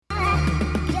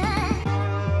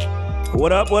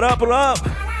What up, what up, what up?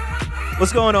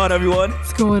 What's going on, everyone?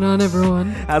 What's going on,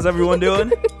 everyone? How's everyone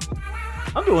doing?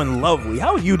 I'm doing lovely.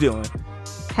 How are you doing?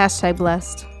 Hashtag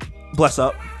blessed. Bless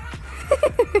up.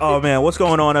 Oh, man, what's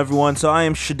going on, everyone? So I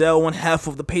am Shadell, one half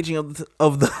of the Paging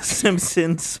of the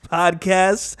Simpsons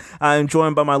podcast. I am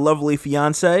joined by my lovely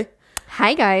fiance.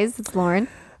 Hi, guys. It's Lauren.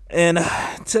 And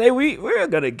today we're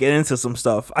going to get into some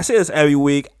stuff. I say this every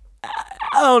week.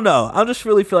 I don't know. I just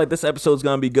really feel like this episode is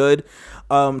going to be good.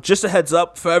 Just a heads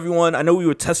up for everyone. I know we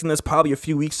were testing this probably a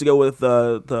few weeks ago with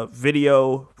the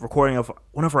video recording of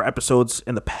one of our episodes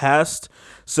in the past.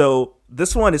 So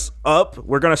this one is up.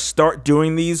 We're going to start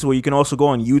doing these where you can also go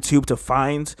on YouTube to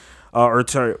find or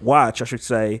to watch, I should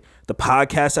say, the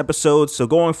podcast episodes. So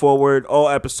going forward, all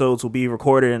episodes will be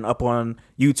recorded and up on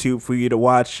YouTube for you to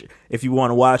watch. If you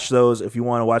want to watch those, if you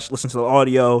want to listen to the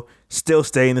audio, still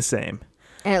staying the same.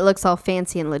 And it looks all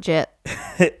fancy and legit.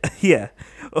 Yeah.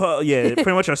 Well, yeah,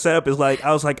 pretty much our setup is like,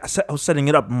 I was setting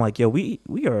it up. I'm like, yo, we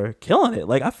are killing it.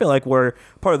 Like, I feel like we're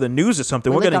part of the news or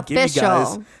something. We're going to give you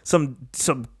guys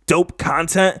some dope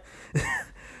content.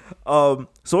 So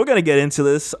we're going to get into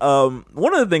this.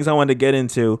 One of the things I wanted to get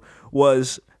into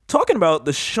was talking about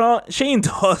the Shane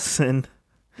Dawson.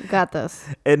 You got this.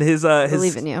 And his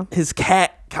believe in you. His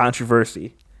cat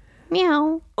controversy.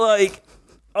 Meow. Like,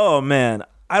 oh, man.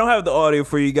 I don't have the audio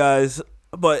for you guys,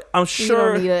 but I'm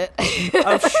sure. You don't need it.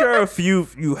 I'm sure if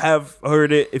you have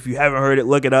heard it, if you haven't heard it,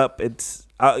 look it up. It's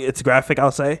graphic,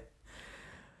 I'll say.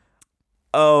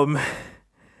 Man.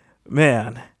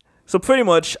 So pretty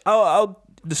much, I'll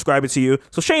describe it to you.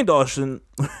 So Shane Dawson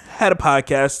had a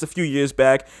podcast a few years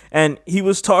back, and he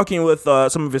was talking with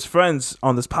some of his friends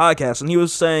on this podcast, and he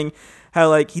was saying how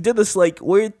like he did this like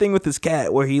weird thing with his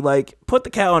cat, where he like put the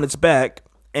cat on its back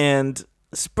and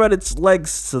spread its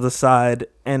legs to the side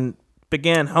and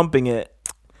began humping it,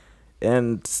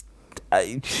 and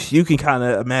you can kind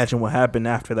of imagine what happened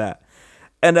after that.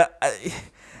 And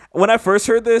when I first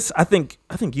heard this, I think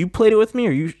you played it with me,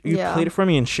 or you played it for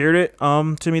me and shared it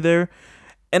to me there,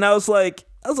 and I was like,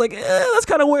 that's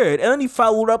kind of weird. And then he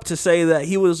followed up to say that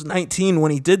he was 19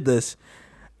 when he did this,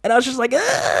 and I was just like,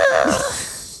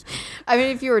 I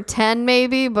mean, if you were 10,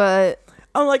 maybe, but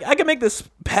I'm like, I can make this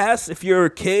pass if you're a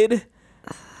kid.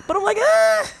 But I'm like,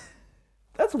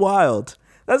 that's wild.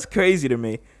 That's crazy to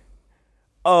me.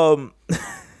 So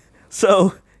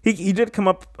he did come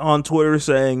up on Twitter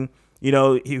saying, you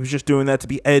know, he was just doing that to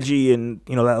be edgy, and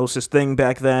you know that was his thing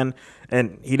back then,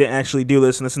 and he didn't actually do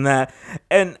this and this and that.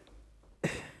 And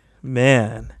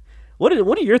man, what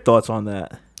are your thoughts on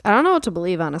that? I don't know what to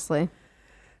believe, honestly.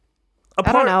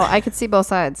 I don't know. I could see both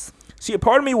sides. See, a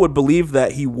part of me would believe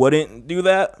that he wouldn't do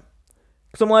that,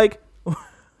 because I'm like,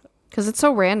 because it's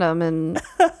so random and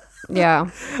yeah.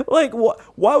 Like,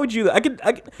 why would you? I could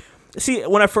see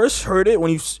when I first heard it,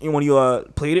 when you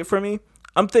played it for me,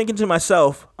 I'm thinking to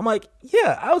myself, I'm like,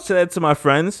 yeah, I would say that to my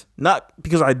friends, not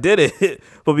because I did it,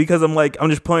 but because I'm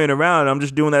just playing around. I'm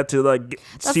just doing that to like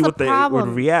see what they would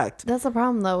react. That's the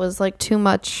problem, though, is like too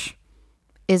much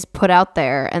is put out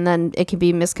there, and then it can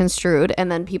be misconstrued,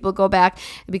 and then people go back,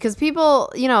 because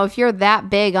people, you know, if you're that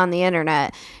big on the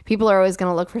internet, people are always going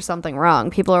to look for something wrong.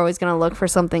 People are always going to look for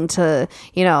something to,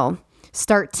 you know,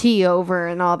 start tea over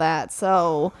and all that.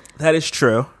 So that is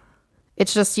true.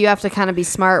 It's just, you have to kind of be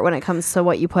smart when it comes to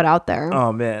what you put out there.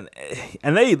 Oh man.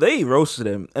 And they roasted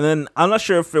him, and then I'm not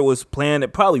sure if it was planned.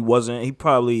 It probably wasn't. He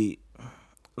probably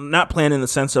not planned in the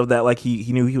sense of that, like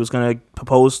he knew he was going to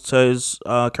propose to his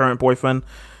current boyfriend,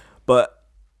 but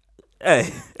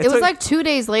hey, it was like 2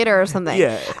 days later or something.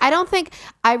 Yeah.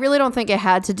 I really don't think it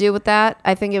had to do with that.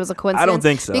 I think it was a coincidence. I don't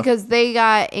think so, because they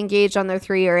got engaged on their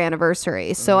 3-year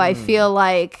anniversary. So I feel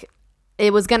like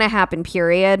it was going to happen,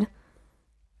 period.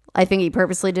 I think he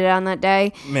purposely did it on that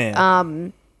day.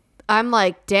 Man. I'm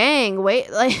like, dang,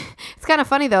 wait, like, it's kind of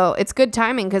funny though. It's good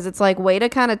timing, because it's like, way to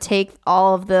kind of take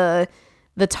all of the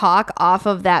talk off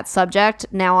of that subject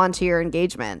now onto your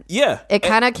engagement. Yeah. It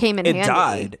kind of came in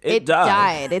handy. It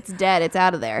died. It's dead. It's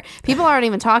out of there. People aren't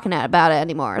even talking about it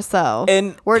anymore. So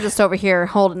we're just over here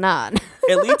holding on.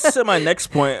 It leads to my next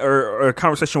point, or a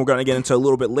conversation we're going to get into a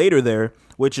little bit later there,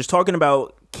 which is talking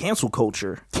about cancel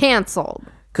culture. Canceled.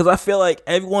 Because I feel like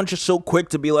everyone's just so quick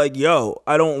to be like, yo,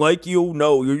 I don't like you.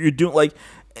 No, you're doing like...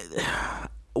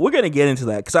 We're going to get into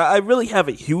that, because I really have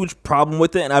a huge problem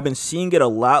with it, and I've been seeing it a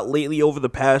lot lately over the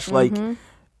past, like,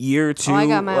 year or two. Oh, I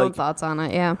got my own thoughts on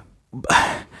it, yeah.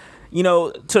 You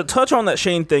know, to touch on that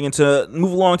Shane thing and to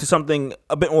move along to something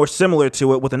a bit more similar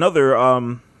to it with another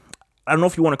I don't know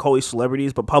if you want to call these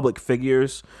celebrities, but public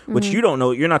figures, which you don't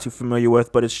know, you're not too familiar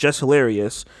with, but it's just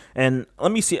hilarious. And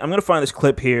let me see, I'm gonna find this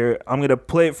clip here. I'm gonna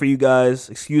play it for you guys.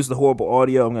 Excuse the horrible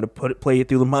audio. I'm gonna play it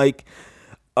through the mic.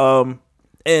 And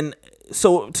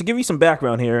so to give you some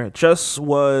background here, Jess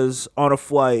was on a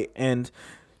flight, and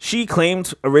she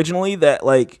claimed originally that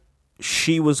like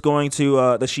she was going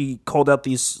to that she called out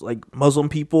these like Muslim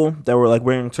people that were like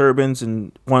wearing turbans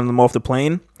and wanted them off the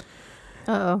plane.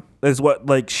 Uh-oh. Is what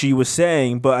like she was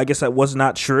saying, but I guess that was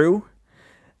not true.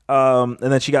 And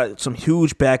then she got some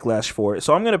huge backlash for it.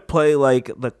 So I'm gonna play like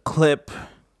the clip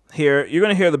here. You're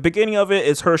gonna hear the beginning of it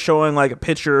is her showing like a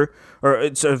picture, or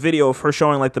it's a video of her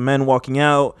showing like the men walking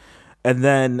out, and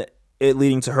then it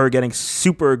leading to her getting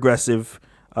super aggressive.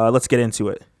 Let's get into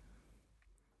it.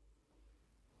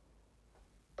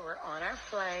 We're on our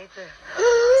flight.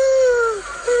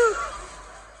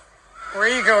 Where are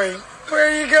you going? Where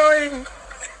are you going?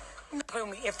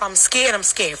 If I'm scared, I'm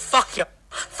scared. Fuck you.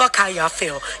 Fuck how y'all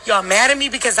feel. Y'all mad at me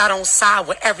because I don't side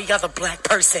with every other black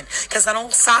person. Because I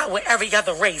don't side with every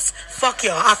other race. Fuck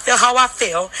y'all. I feel how I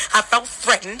feel. I felt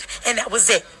threatened, and that was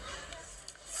it.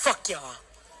 Fuck y'all.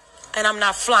 And I'm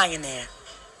not flying there.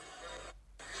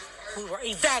 We were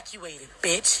evacuated,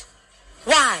 bitch.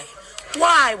 Why?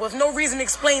 Why? With no reason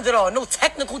explained at all. No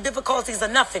technical difficulties or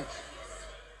nothing.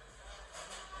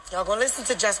 Y'all gonna listen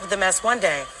to Just With The Mess one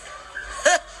day.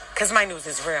 Because my news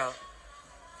is real.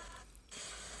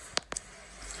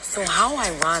 So how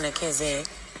ironic is it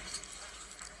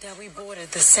that we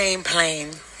boarded the same plane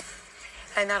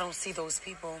and I don't see those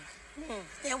people?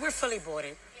 Yeah, we're fully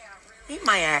boarded. Eat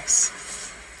my ass.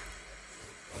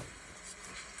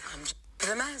 I'm Just With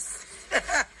The Mess.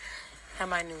 And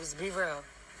my news be real.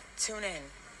 Tune in.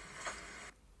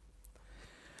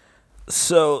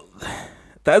 So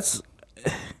that's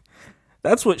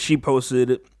what she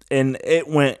posted, and it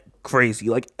went crazy.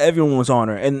 Like everyone was on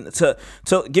her. And to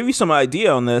give you some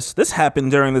idea on this happened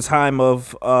during the time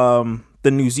of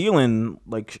the New Zealand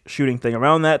like shooting thing.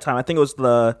 Around that time, I think it was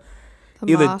the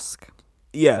mosque.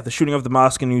 Yeah, the shooting of the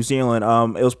mosque in New Zealand.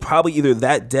 It was probably either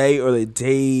that day or the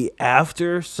day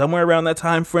after, somewhere around that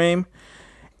time frame.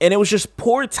 And it was just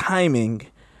poor timing.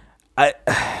 I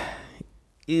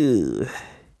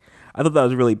thought that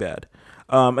was really bad.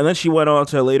 And then she went on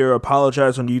to later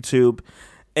apologize on YouTube.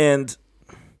 And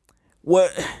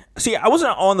I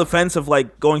wasn't on the fence of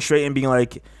like going straight and being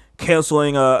like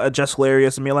canceling a Jess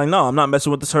Hilarious and being like, no, I'm not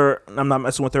messing with her. I'm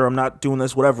not doing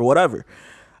this, whatever.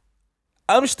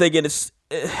 I'm just thinking as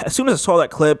soon as I saw that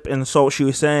clip and saw what she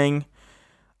was saying,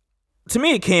 to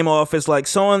me it came off as like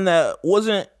someone that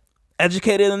wasn't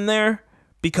educated in there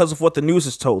because of what the news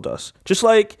has told us. Just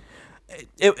like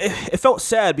it felt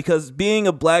sad because being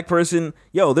a black person,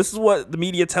 this is what the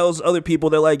media tells other people.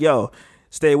 They're like,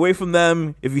 stay away from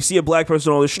them. If you see a black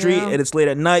person on the street and it's late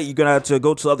at night, you're gonna have to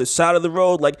go to the other side of the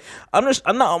road. Like I'm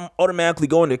not automatically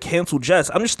going to cancel Jess.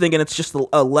 I'm just thinking it's just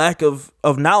a lack of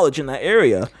knowledge in that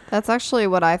area. That's actually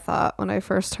what I thought when I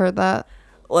first heard that.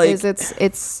 Like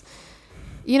it's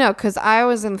because I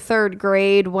was in third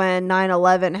grade when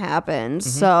 9/11 happened. Mm-hmm.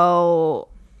 So,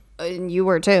 and you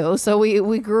were too. So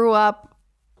we grew up,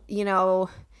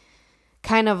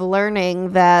 kind of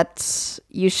learning that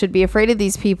you should be afraid of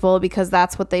these people because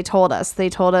that's what they told us. They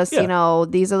told us,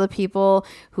 these are the people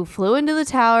who flew into the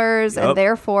towers and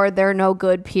therefore they're no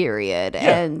good, period.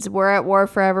 Yeah. And we're at war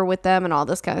forever with them and all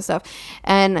this kind of stuff.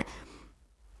 And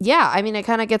yeah, I mean, it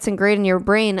kind of gets ingrained in your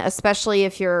brain, especially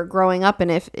if you're growing up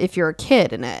and if you're a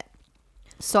kid in it.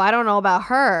 So I don't know about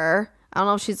her. I don't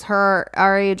know if she's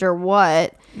our age or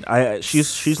what.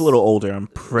 She's a little older, I'm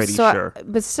pretty sure.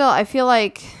 But still, I feel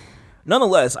like...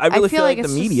 Nonetheless, I really feel like the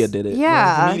media did it.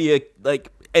 Yeah. The media,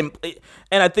 and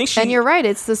I think she... And you're right,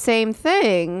 it's the same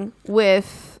thing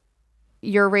with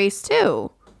your race, too.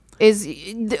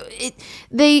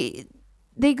 They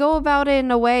go about it in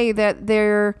a way that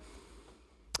they're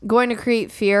going to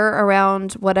create fear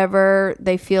around whatever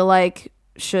they feel like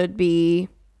should be...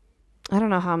 I don't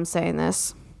know how I'm saying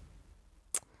this.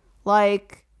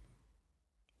 Like...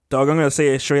 Dog, I'm going to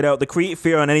say it straight out. They create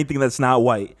fear on anything that's not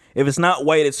white. If it's not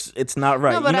white, it's not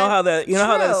right. No, how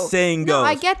that saying goes. No,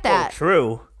 I get that. Oh,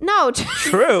 true. No,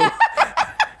 true.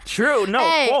 True. No,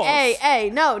 false. Hey.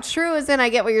 No, true as in I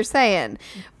get what you're saying,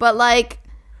 but like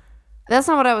that's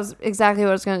not what I was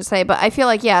going to say. But I feel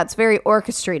like it's very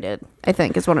orchestrated. I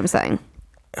think is what I'm saying.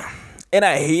 And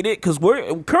I hate it because we're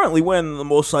in the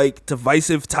most like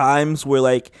divisive times where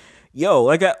like.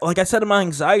 Like I said in my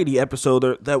anxiety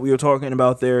episode that we were talking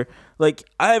about there, like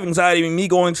I have anxiety in me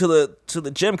going to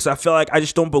the gym because I feel like I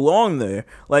just don't belong there.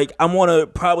 Like I'm one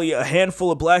of probably a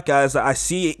handful of black guys that I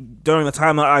see during the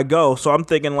time that I go. So I'm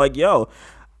thinking like,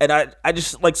 And I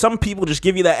just like some people just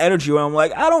give you that energy where I'm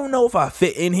like, I don't know if I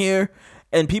fit in here,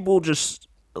 and people just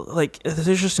like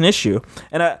there's just an issue.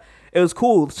 And it was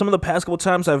cool. Some of the past couple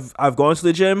times I've gone to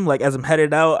the gym, like as I'm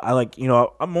headed out, I like, you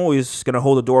know, I'm always gonna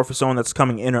hold the door for someone that's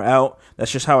coming in or out.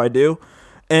 That's just how I do.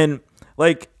 And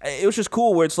like it was just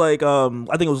cool where it's like I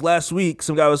think it was last week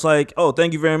some guy was like, oh,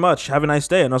 thank you very much, have a nice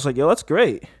day. And I was like, yo, that's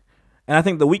great. And I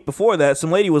think the week before that,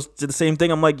 some lady did the same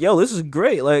thing. I'm like, yo, this is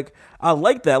great. Like, I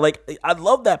like that. Like, I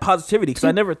love that positivity because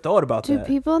I never thought about that. Do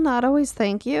people not always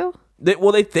thank you?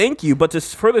 They thank you, but to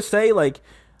further say, like,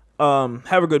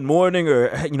 have a good morning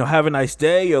or, you know, have a nice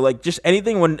day or, like, just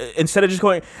anything when instead of just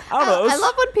going, I don't know. I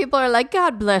love when people are like,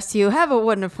 God bless you. Have a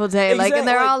wonderful day. Like, and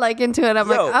they're all, like, into it. I'm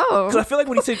like, oh. Because I feel like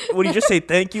when you just say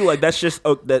thank you, like, that's just,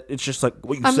 that it's just, like,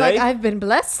 what you say. I'm like, I've been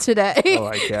blessed today. Oh,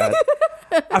 my God.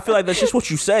 I feel like that's just what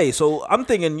you say. So I'm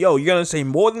thinking, yo, you're going to say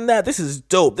more than that? This is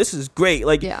dope. This is great.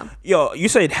 Like, yo, you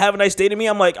said have a nice day to me.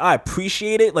 I'm like, I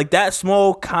appreciate it. Like, that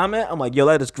small comment, I'm like, yo,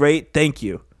 that is great. Thank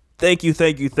you. Thank you,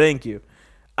 thank you, thank you.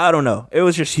 I don't know. It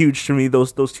was just huge to me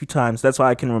those 2 times. That's why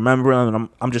I can remember them. And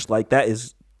I'm just like, that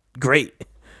is great.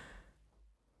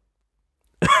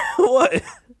 What?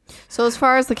 So as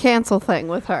far as the cancel thing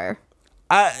with her.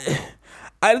 I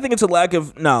think it's a lack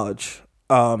of knowledge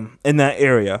in that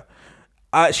area.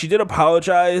 She did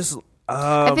apologize.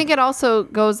 I think it also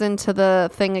goes into the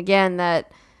thing again that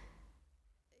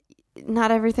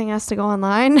not everything has to go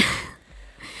online.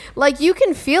 Like you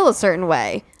can feel a certain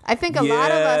way. I think a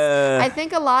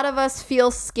lot of us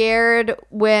feel scared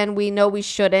when we know we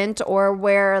shouldn't, or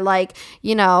where like,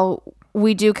 you know,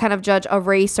 we do kind of judge a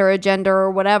race or a gender or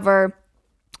whatever,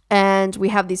 and we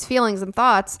have these feelings and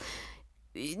thoughts.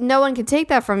 No one can take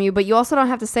that from you, but you also don't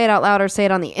have to say it out loud or say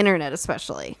it on the internet,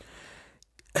 especially.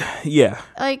 Yeah.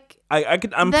 Like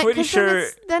I'm pretty sure.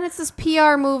 Then it's this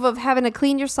PR move of having to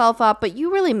clean yourself up, but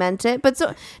you really meant it. But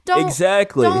so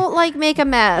don't like make a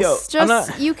mess. Yo,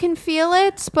 you can feel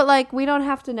it, but like we don't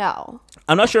have to know.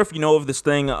 I'm not sure if you know of this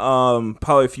thing.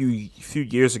 Probably a few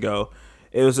years ago,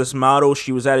 it was this model.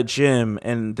 She was at a gym,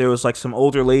 and there was like some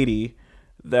older lady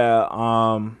that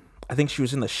I think she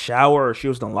was in the shower or she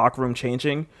was in the locker room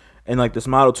changing, and like this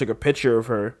model took a picture of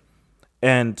her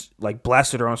and like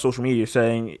blasted her on social media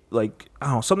saying like, I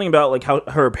don't know, something about like how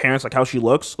her appearance, like how she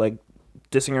looks, like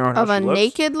dissing her on how she looks. Of a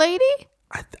naked lady?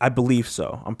 I believe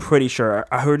so. I'm pretty sure.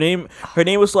 Her name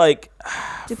was like...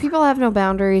 Do people have no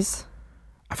boundaries?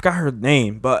 I forgot her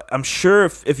name, but I'm sure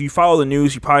if you follow the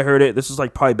news, you probably heard it. This was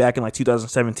like probably back in like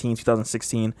 2017,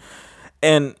 2016.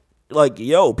 And like,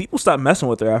 yo, people stopped messing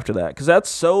with her after that because that's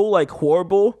so like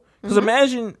horrible. Because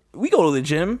imagine we go to the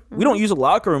gym. We don't use a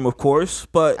locker room, of course,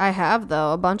 but I have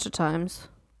though a bunch of times.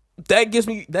 That gives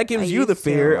you the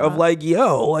fear of like,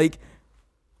 yo, like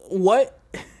what?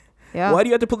 Yeah. Why do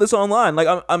you have to put this online? Like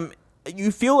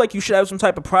you feel like you should have some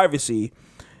type of privacy,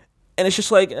 and it's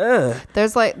just like,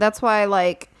 There's like that's why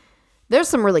like there's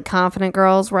some really confident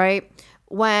girls, right?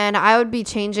 When I would be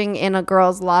changing in a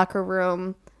girl's locker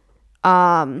room,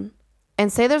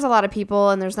 and say there's a lot of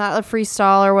people and there's not a free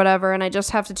stall or whatever, and I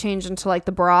just have to change into like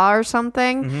the bra or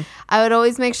something, I would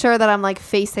always make sure that I'm like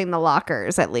facing the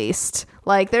lockers at least.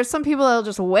 Like there's some people that'll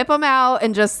just whip them out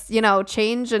and just, you know,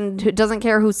 change and doesn't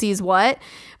care who sees what.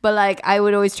 But like I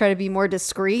would always try to be more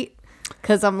discreet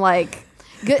because I'm like,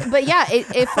 good. But yeah,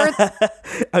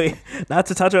 I mean, not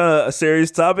to touch on a serious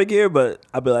topic here, but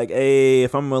I'd be like, hey,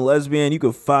 if I'm a lesbian, you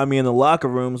could find me in the locker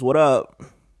rooms. What up?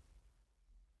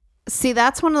 See,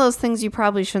 that's one of those things you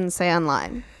probably shouldn't say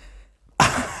online.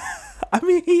 I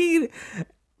mean,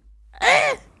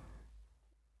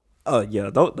 oh yeah,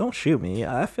 don't shoot me.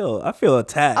 I feel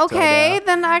attacked. Okay,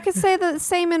 then I could say the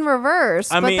same in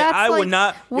reverse. I mean, I would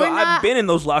not. I've been in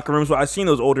those locker rooms where I've seen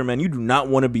those older men. You do not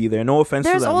want to be there. No offense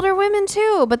to them. There's older women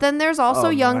too, but then there's also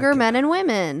younger men and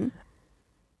women.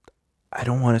 I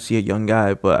don't want to see a young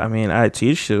guy, but I mean, I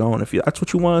teach it on if that's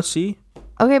what you want to see.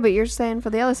 Okay, but you're saying for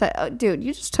the other side. Oh, dude,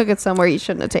 you just took it somewhere you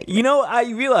shouldn't have taken it. You know, I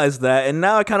realized that, and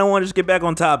now I kind of want to just get back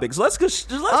on topic. So let's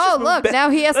look,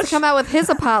 now he has to come out with his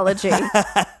apology.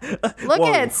 Look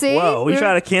at it, see? Whoa, you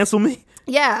trying to cancel me?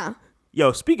 Yeah.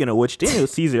 Yo, speaking of which, Daniel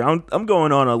Caesar, I'm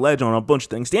going on a ledge on a bunch of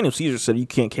things. Daniel Caesar said you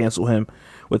can't cancel him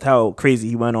with how crazy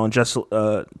he went on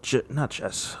not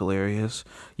Jess Hilarious.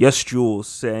 Yes Jules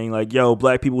saying like, yo,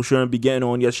 black people shouldn't be getting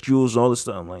on Yes Jules and all this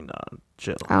stuff. I'm like, nah,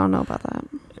 chill. I don't know about that.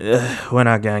 We're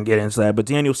not gonna get into that. But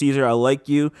Daniel Caesar, I like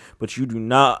you, but you do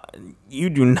not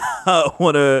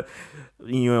want to,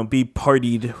 be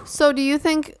partied. So do you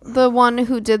think the one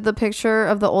who did the picture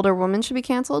of the older woman should be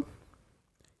canceled?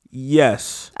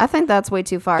 Yes. I think that's way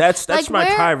too far. That's like my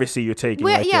privacy you're taking.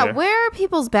 Where are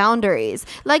people's boundaries?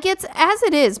 Like it's as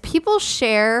it is. People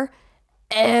share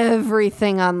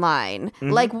everything online.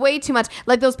 Like way too much.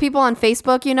 Like those people on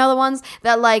Facebook, you know, the ones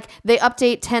that like they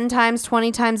update 10 times,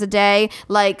 20 times a day,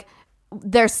 like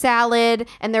their salad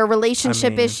and their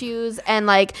relationship issues and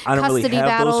like I don't custody really have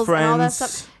battles those friends. and all that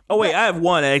stuff. Oh wait, I have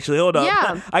one actually. Hold up.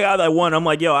 Yeah. I got that one. I'm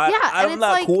like, yo, and I'm it's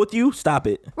not like- cool with you. Stop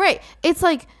it. Right. It's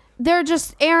like they're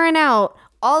just airing out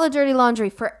all the dirty laundry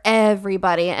for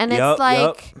everybody. And Yup, it's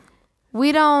like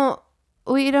we don't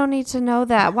need to know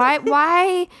that.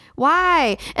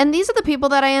 Why? And these are the people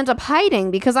that I end up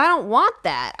hiding because I don't want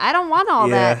that. I don't want all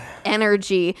that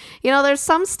energy. You know, there's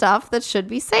some stuff that should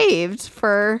be saved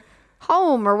for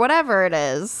home or whatever it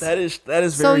is. That is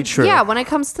very true. Yeah, when it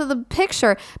comes to the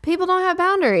picture, people don't have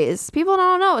boundaries. People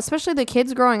don't know, especially the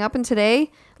kids growing up in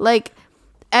today. Like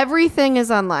everything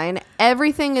is online.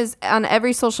 Everything is on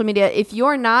every social media. If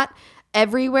you're not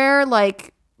everywhere,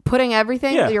 like putting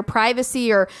everything, your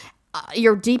privacy or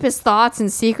your deepest thoughts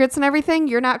and secrets and everything,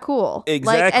 you're not cool.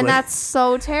 Exactly. Like, and that's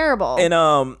so terrible.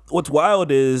 And what's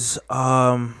wild is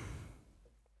what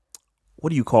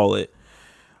do you call it?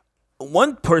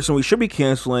 One person we should be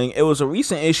canceling. It was a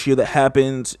recent issue that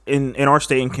happened in our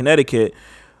state in Connecticut,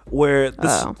 where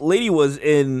this lady was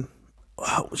in.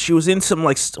 She was in some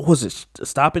like what was it a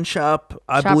Stop and Shop?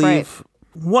 I believe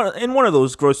one of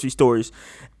those grocery stores,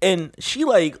 and she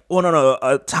like went on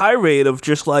a tirade of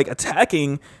just like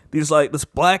attacking these like this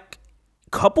black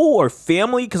couple or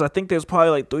family, because I think there's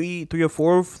probably like three or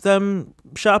four of them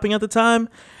shopping at the time,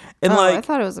 and like I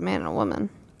thought it was a man and a woman.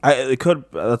 It could.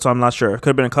 That's why I'm not sure. It could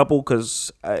have been a couple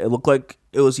because it looked like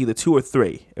it was either 2 or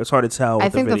 3. It was hard to tell. I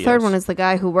think the third one is the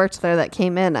guy who worked there that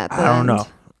came in at the end. I don't know,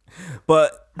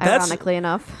 but ironically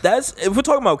enough, that's if we're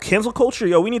talking about cancel culture.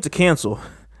 Yo, we need to cancel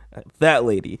that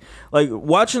lady. Like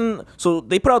watching. So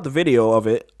they put out the video of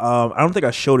it. I don't think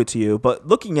I showed it to you, but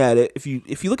looking at it, if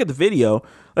you look at the video,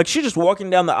 like she's just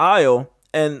walking down the aisle,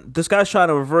 and this guy's trying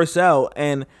to reverse out,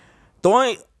 and the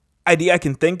only idea I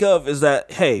can think of is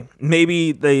that, hey,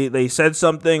 maybe they said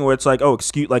something where it's like, oh,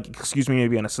 excuse me,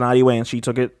 maybe in a snotty way, and she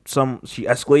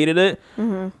escalated it.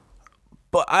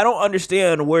 But I don't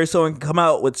understand where someone can come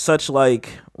out with such like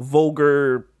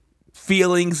vulgar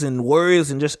feelings and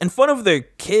words and just in front of their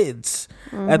kids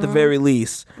at the very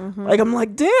least. Like I'm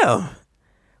like, damn,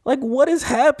 like what is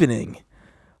happening?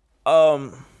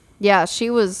 Yeah, she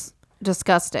was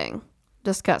disgusting.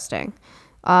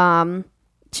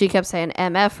 She kept saying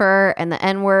MFer and the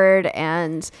N-word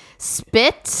and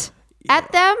spit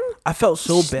at them. I felt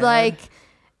so bad. Like,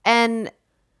 and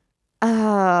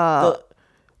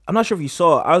I'm not sure if you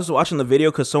saw it. I was watching the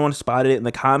video because someone spotted it in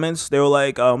the comments. They were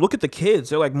like, look at the kids.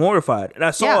 They're like mortified. And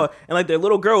I saw it, and like their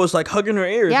little girl was like hugging her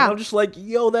ears. Yeah. And I'm just like,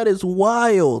 yo, that is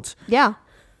wild. Yeah.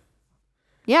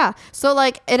 So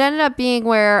like it ended up being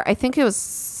where I think it was,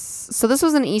 so this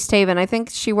was in East Haven. I think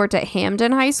she worked at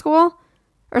Hamden High School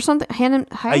or something. Hamden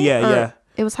High? Yeah.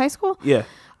 It was high school? Yeah.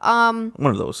 One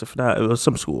of those. If not, it was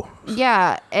some school.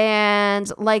 Yeah.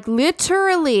 And like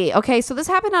literally, okay, so this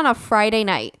happened on a Friday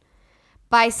night.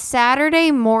 By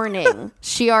Saturday morning,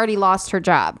 she already lost her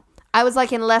job. I was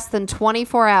like, in less than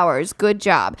 24 hours. Good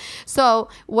job. So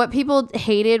what people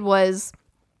hated was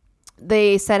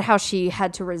they said how she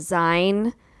had to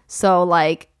resign. So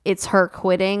like it's her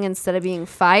quitting instead of being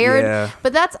fired. Yeah.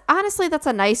 But that's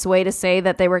a nice way to say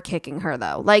that they were kicking her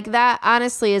though. Like that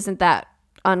honestly isn't that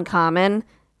uncommon.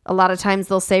 A lot of times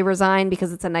they'll say resign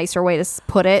because it's a nicer way to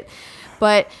put it.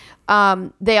 But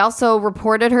they also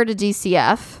reported her to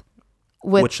DCF.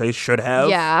 Which they should have.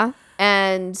 Yeah.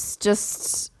 And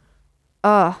just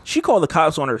she called the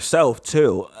cops on herself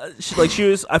too.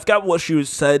 I forgot what she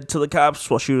said to the cops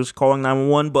while she was calling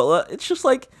 911, but it's just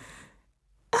like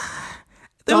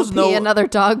there was be another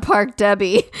dog park,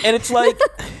 Debbie. And it's like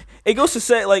it goes to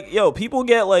say like, yo, people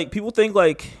think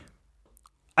like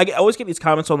I always get these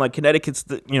comments on like Connecticut's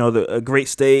a great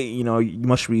state, you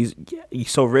must be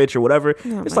so rich or whatever.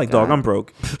 It's like, God. dog, I'm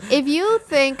broke. If you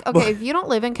think, if you don't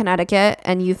live in Connecticut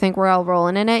and you think we're all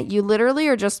rolling in it, you literally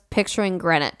are just picturing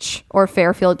Greenwich or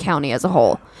Fairfield County as a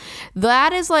whole.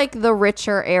 That is like the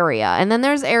richer area. And then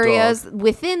there's areas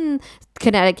within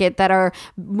Connecticut that are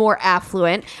more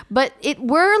affluent, but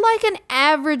we're like an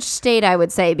average state, I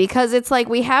would say, because it's like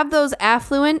we have those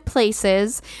affluent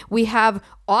places, we have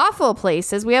awful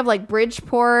places, we have like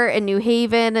Bridgeport and New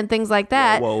Haven and things like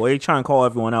that. Whoa, why are you trying to call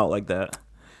everyone out like that?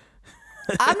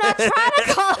 I'm not trying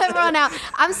to call everyone out.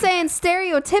 I'm saying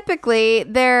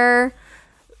stereotypically they're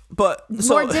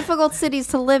more difficult cities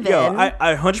to live in.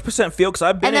 I 100% feel, because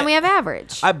I've been and then we have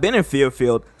average. I've been in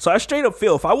Fairfield, so I straight up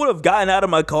feel if I would have gotten out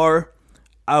of my car,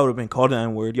 I would have been called an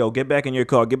N-word. Yo, get back in your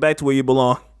car. Get back to where you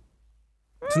belong.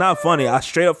 It's not funny. I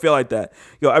straight up feel like that.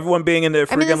 Yo, everyone being in there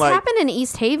freaking this like happened in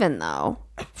East Haven though.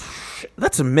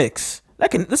 that's a mix.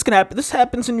 This can happen. This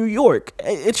happens in New York.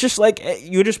 It's just like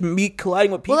you're just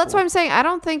colliding with people. Well, that's what I'm saying. I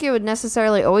don't think it would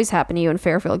necessarily always happen to you in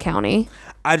Fairfield County.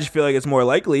 I just feel like it's more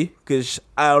likely because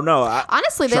I don't know.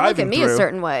 Honestly, they look at me a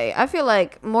certain way. I feel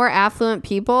like more affluent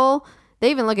people,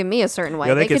 they even look at me a certain way.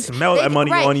 Yeah, they could smell that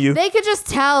money on you. They could just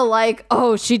tell, like,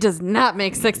 oh, she does not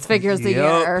make 6 figures a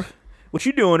year. What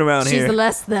you doing around here? She's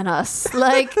less than us.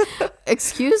 Like,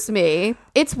 excuse me.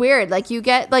 It's weird. Like, you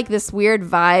get, like, this weird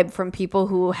vibe from people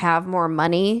who have more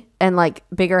money and, like,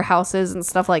 bigger houses and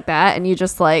stuff like that. And you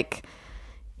just, like,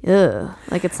 ugh.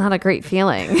 Like, it's not a great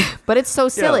feeling. But it's so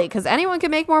silly because anyone can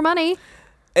make more money.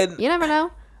 And you never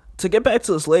know. To get back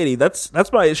to this lady, that's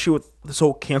my issue with this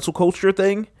whole cancel culture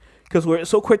thing. Because we're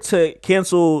so quick to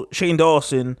cancel Shane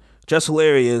Dawson, Jess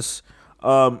Hilarious,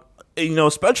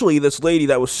 especially this lady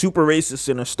that was super racist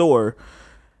in a store.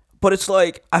 But it's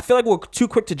like, I feel like we're too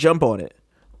quick to jump on it.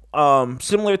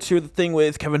 Similar to the thing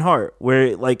with Kevin Hart,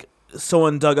 where like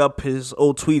someone dug up his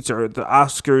old tweets or the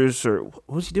Oscars, or what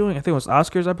was he doing? I think it was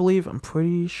Oscars, I believe. I'm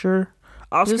pretty sure.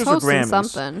 Oscars or Grammys.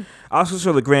 Something. Oscars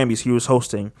or the Grammys he was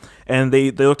hosting. And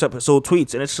they looked up his old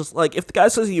tweets. And it's just like, if the guy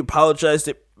says he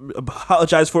apologized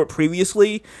for it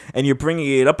previously and you're bringing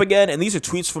it up again, and these are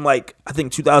tweets from like I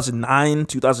think 2009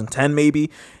 2010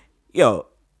 maybe, yo,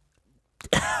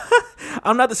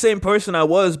 I'm not the same person I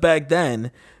was back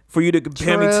then for you to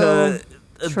compare me to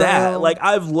that. Like,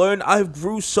 I've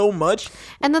grew so much.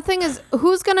 And the thing is,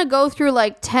 who's gonna go through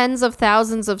like tens of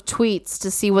thousands of tweets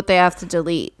to see what they have to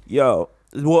delete? Yo,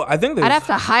 well, I think I'd have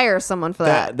to hire someone for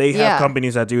that. They have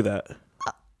companies that do that.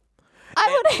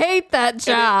 I would hate that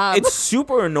job. It's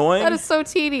super annoying. That is so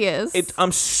tedious.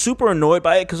 I'm super annoyed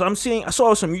by it because I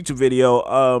saw some YouTube video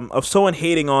of someone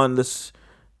hating on this.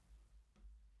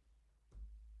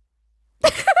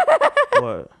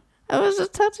 What? I was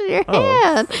just touching your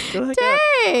hand.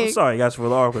 Dang. I'm sorry, guys, for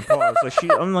the awkward pause.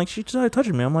 She started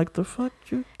touching me. I'm like, the fuck?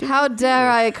 How dare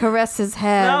I caress his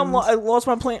hand? Now I lost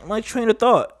my train of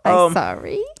thought. I'm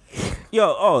sorry.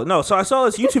 No. So I saw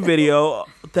this YouTube video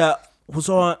that was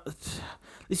on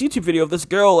this YouTube video of this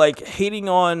girl like hating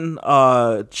on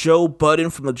Joe Budden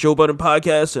from the Joe Budden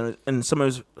podcast and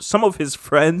some of his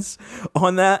friends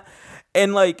on that,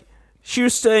 and like she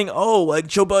was saying, oh, like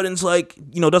Joe Budden's like,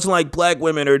 doesn't like black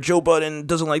women, or Joe Budden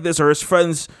doesn't like this, or his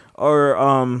friends are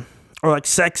like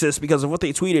sexist because of what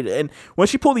they tweeted. And when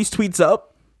she pulled these tweets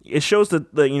up, it shows the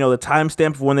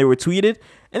timestamp of when they were tweeted,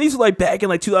 and these are like back in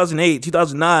like 2008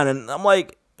 2009, and I'm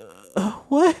like,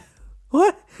 what?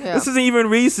 Yeah. This isn't even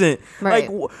recent. Right.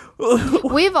 Like,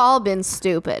 we've all been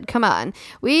stupid. Come on.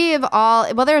 We've all,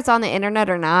 whether it's on the internet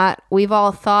or not, we've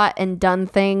all thought and done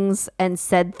things and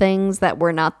said things that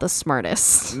were not the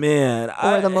smartest. Man.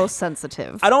 Or the most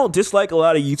sensitive. I don't dislike a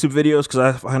lot of YouTube videos because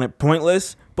I find it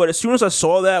pointless. But as soon as I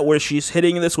saw that where she's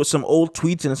hitting this with some old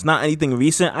tweets and it's not anything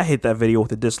recent, I hit that video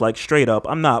with a dislike straight up.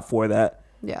 I'm not for that.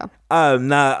 Yeah. I'm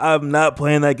not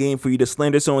playing that game for you to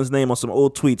slander someone's name on some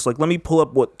old tweets. Like, let me pull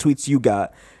up what tweets you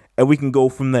got and we can go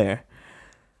from there.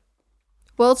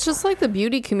 Well, it's just like the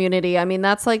beauty community. I mean,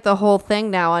 that's like the whole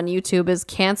thing now on YouTube is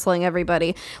canceling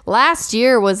everybody. Last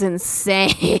year was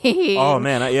insane. Oh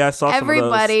man, I saw some of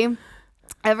those.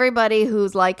 Everybody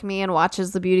who's like me and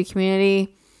watches the beauty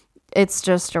community, it's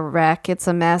just a wreck. It's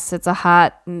a mess. It's a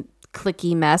hot,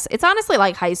 clicky mess. It's honestly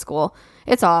like high school.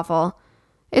 It's awful.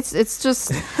 It's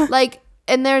just like,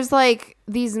 and there's like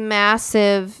these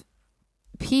massive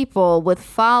people with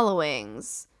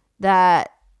followings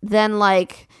that then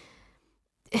like,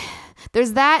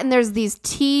 there's that, and there's these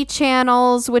tea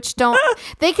channels which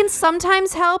they can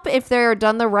sometimes help if they're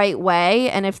done the right way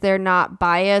and if they're not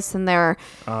biased and they're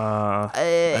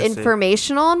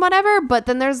informational and whatever. But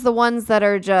then there's the ones that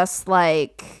are just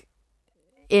like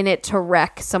in it to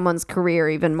wreck someone's career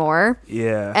even more.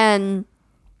 Yeah. And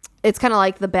it's kind of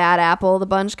like the bad apple of the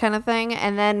bunch kind of thing.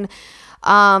 And then,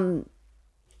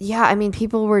 I mean,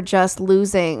 people were just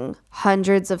losing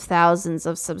hundreds of thousands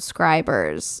of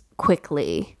subscribers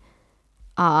quickly.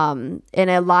 And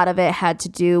a lot of it had to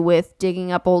do with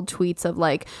digging up old tweets of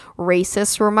like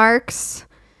racist remarks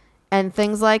and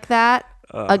things like that.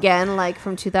 Again, like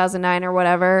from 2009 or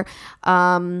whatever.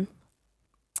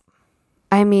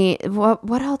 I mean,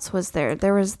 what else was there?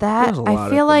 There was that. I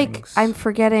feel like I'm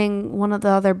forgetting one of the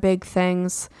other big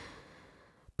things.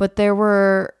 But there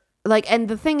were like, and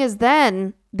the thing is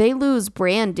then they lose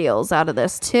brand deals out of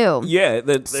this too. Yeah,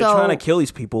 they're trying to kill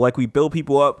these people. Like, we build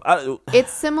people up.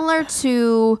 It's similar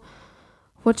to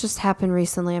what just happened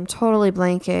recently. I'm totally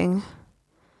blanking.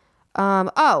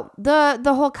 The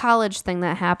whole college thing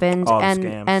that happened, Oh, the and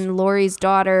scams. and Lori's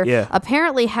daughter Yeah.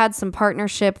 apparently had some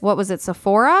partnership. What was it,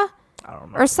 Sephora I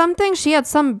don't know. or something? She had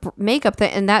some makeup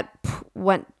thing, and that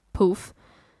went poof.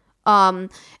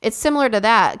 It's similar to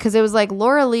that because it was like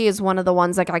Laura Lee is one of the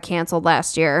ones that got canceled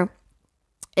last year,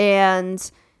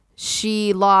 and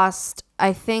she lost.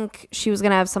 I think she was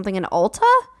gonna have something in Ulta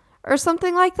or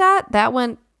something like that. That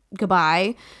went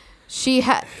goodbye.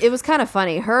 It was kind of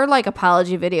funny. Her like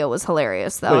apology video was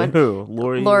hilarious though. Wait, And who?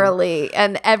 Lori? Laura Lee,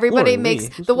 and everybody Laura makes Lee?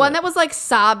 Who's the one that? that was like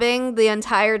sobbing the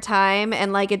entire time,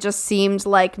 and like it just seemed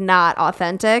like not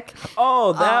authentic.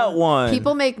 Oh, that one.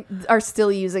 People are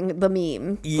still using the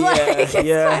meme. Yeah, Like,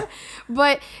 yeah.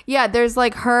 but yeah, there's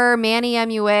like her, Manny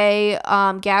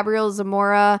MUA, Gabrielle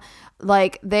Zamora.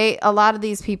 Like a lot of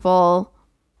these people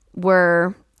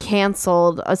were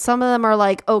canceled. Some of them are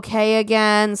like okay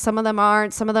again. Some of them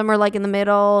aren't. Some of them are like in the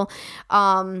middle.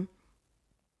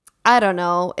 I don't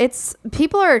know.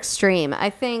 People are extreme. I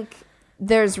think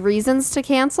there's reasons to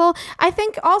cancel. I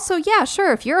think also, yeah,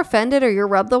 sure. If you're offended or you're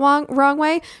rubbed the wrong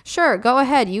way, sure, go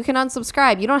ahead. You can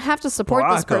unsubscribe. You don't have to support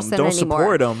this Block 'em. person Don't anymore.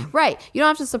 support 'em. Right. You don't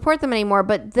have to support them anymore.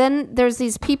 But then there's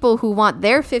these people who want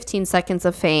their 15 seconds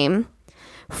of fame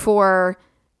for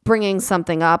bringing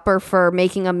something up or for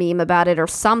making a meme about it or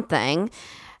something.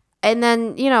 And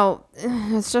then,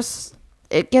 it's just,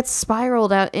 it gets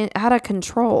spiraled out of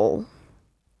control.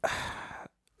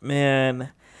 Man,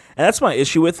 and that's my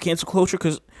issue with cancel culture,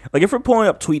 because like if we're pulling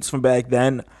up tweets from back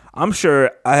then, I'm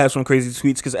sure I have some crazy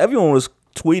tweets because everyone was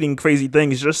tweeting crazy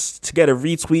things just to get a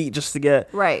retweet, just to get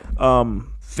Right.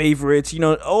 favorites,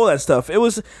 all that stuff. It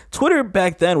was Twitter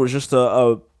back then was just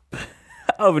a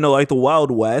I don't even know, like the Wild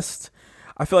West.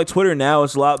 I feel like Twitter now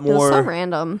is a lot It was more. so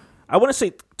random. I want to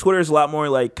say Twitter is a lot more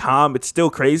like calm. It's still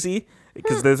crazy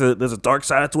because there's a dark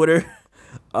side of Twitter.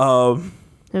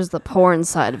 There's the porn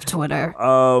side of Twitter.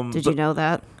 Did you know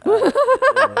that?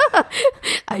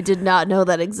 I did not know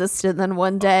that existed. Then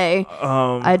one day,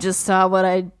 I just saw what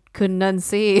I couldn't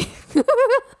unsee.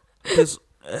 Because,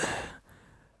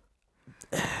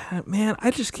 man,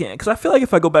 I just can't. Because I feel like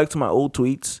if I go back to my old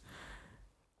tweets,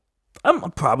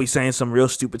 I'm probably saying some real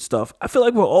stupid stuff. I feel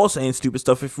like we're all saying stupid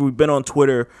stuff if we've been on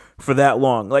Twitter for that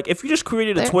long. Like, if you just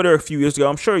created a Twitter a few years ago,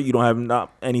 I'm sure you don't have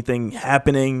not anything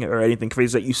happening or anything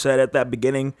crazy that you said at that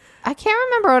beginning. I can't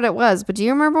remember what it was, but do you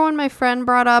remember when my friend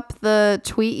brought up the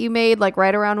tweet you made, like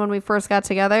right around when we first got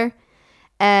together?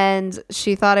 And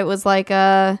she thought it was like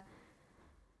a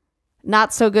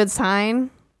not so good sign.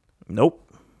 Nope.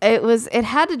 It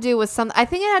had to do with I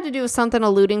think it had to do with something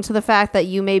alluding to the fact that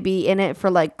you may be in it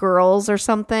for like girls or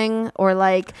something, or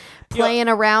like playing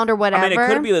around or whatever. I mean, it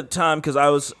could be the time because I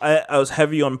was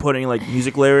heavy on putting like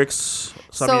music lyrics.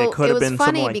 So I mean, it could have been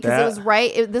something like that. It was funny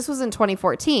because this was in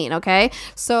 2014, okay?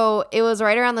 So it was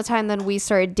right around the time that we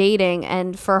started dating,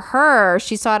 and for her,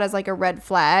 she saw it as like a red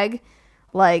flag.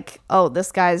 Like, oh,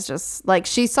 this guy's just like,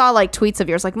 she saw like tweets of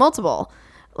yours, like multiple.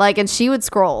 Like, and she would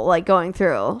scroll like going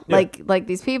through like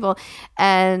these people,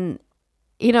 and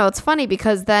it's funny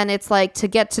because then it's like to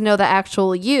get to know the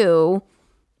actual you,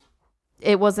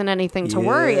 it wasn't anything to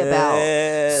worry about.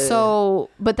 So,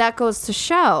 but that goes to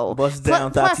show. Bust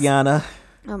down, Tatiana.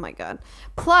 Oh my God.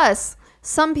 Plus,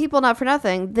 some people, not for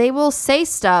nothing, they will say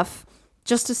stuff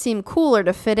just to seem cool or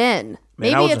to fit in.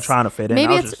 Man, I wasn't trying to fit in.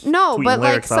 Maybe I was it's just no, tweeting but like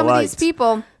lyrics I some of these liked.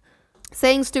 people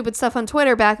saying stupid stuff on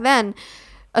Twitter back then,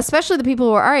 especially the people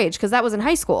who are our age, because that was in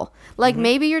high school. Like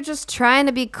maybe you're just trying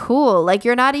to be cool. Like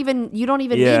you don't even mean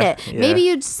it. Yeah. Maybe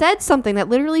you said something that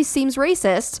literally seems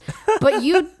racist, but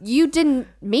you didn't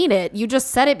mean it. You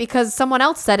just said it because someone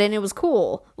else said it and it was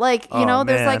cool. Like, there's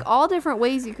man. like all different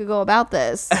ways you could go about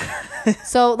this.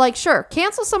 So like, sure,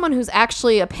 cancel someone who's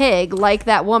actually a pig, like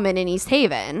that woman in East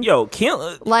Haven. Yo,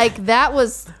 can't Like that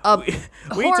was a we need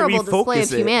to horrible display of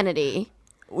refocus it. humanity.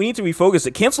 we need to refocus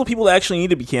it. Cancel people that actually need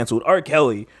to be canceled. R.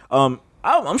 Kelly.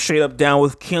 I'm straight up down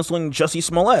with canceling Jussie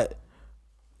Smollett.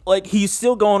 Like, he's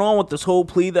still going on with this whole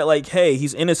plea that, like, hey,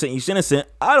 he's innocent.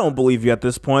 I don't believe you at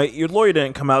this point. Your lawyer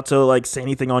didn't come out to, like, say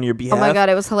anything on your behalf. Oh my God,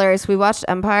 it was hilarious. We watched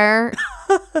Empire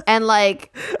and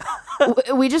like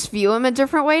we just view him a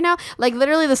different way now. Like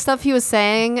literally the stuff he was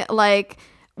saying, like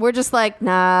we're just like,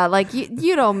 nah, like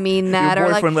you don't mean that. Your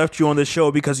Or boyfriend like left you on the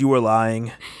show because you were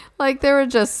lying. they were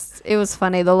just, it was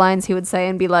funny. The lines he would say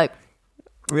and be like,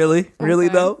 Really? Really,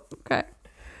 okay, though? Okay.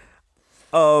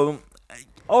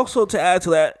 Also, to add to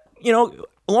that,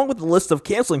 along with the list of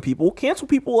canceling people, cancel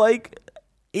people like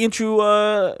Andrew,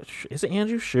 is it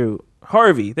Andrew? Shoot.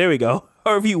 Harvey. There we go.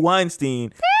 Harvey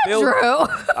Weinstein. Drew.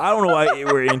 I don't know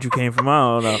where Andrew came from. I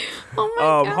don't know. Oh my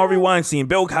God. Harvey Weinstein,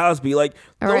 Bill Cosby, like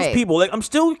All those right. people. Like I'm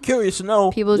still curious to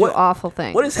know People do awful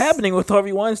things. What is happening with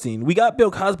Harvey Weinstein? We got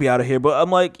Bill Cosby out of here, but I'm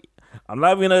like, I'm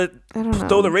not gonna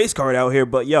throw the race card out here.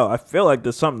 But yo, I feel like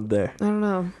there's something there. I don't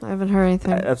know. I haven't heard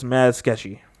anything. That's mad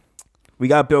sketchy. We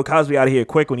got Bill Cosby out of here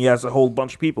quick when he has a whole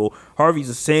bunch of people. Harvey's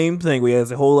the same thing. We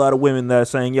has a whole lot of women that are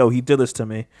saying, yo, he did this to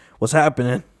me. What's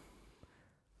happening?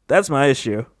 That's my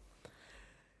issue.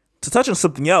 To touch on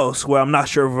something else where I'm not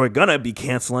sure if we're gonna be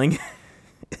canceling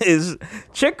is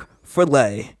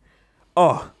Chick-fil-A.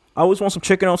 Oh, I always want some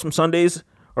chicken on some Sundays.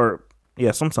 Or,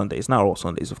 yeah, some Sundays. Not all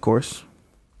Sundays, of course.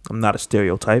 I'm not a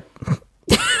stereotype.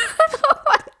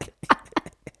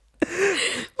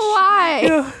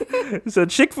 Why? So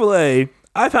Chick-fil-A,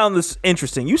 I found this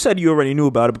interesting. You said you already knew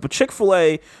about it, but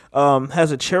Chick-fil-A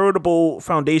has a charitable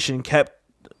foundation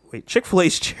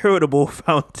Chick-fil-A's charitable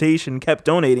foundation kept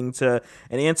donating to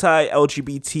an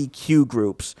anti-LGBTQ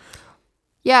groups.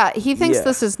 Yeah, he thinks Yeah.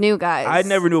 this is new, guys. I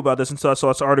never knew about this until I saw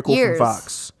this article Years. from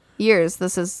Fox. Years.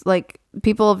 This is like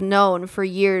people have known for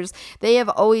years. They have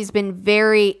always been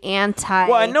very anti.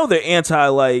 Well, I know they're anti,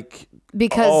 like,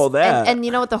 because all that. And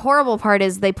you know what the horrible part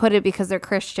is? They put it because they're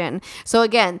Christian. So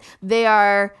again, they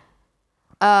are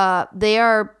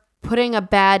putting a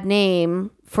bad name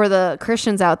for the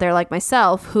Christians out there like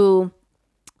myself who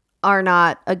are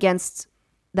not against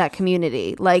that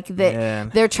community. Like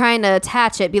they're trying to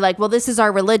attach it, be like, well, this is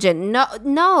our religion.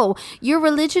 No, your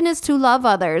religion is to love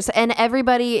others and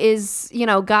everybody is, you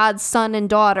know, God's son and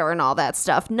daughter and all that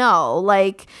stuff. No,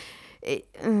 like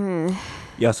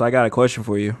Yes, I got a question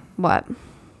for you. what?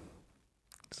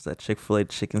 Does that Chick-fil-A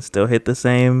chicken still hit the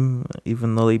same,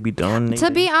 even though they be donating? To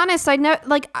be honest, I never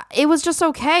it was just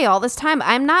okay all this time.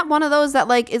 I'm not one of those that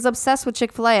like is obsessed with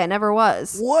Chick-fil-A. I never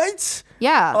was. What?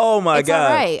 Yeah. Oh my it's God.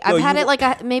 All right. Yo, I've had you- it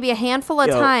like maybe a handful of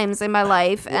times in my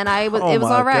life, and it was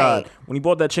my all right. God. When you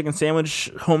bought that chicken sandwich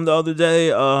home the other day,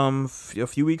 a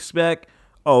few weeks back,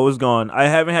 oh, it was gone. I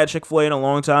haven't had Chick-fil-A in a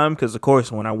long time because, of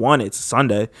course, when I want it, it's a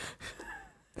Sunday.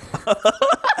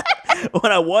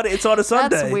 When I want it, it's on a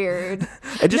Sunday. That's weird.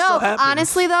 It just so No, happens.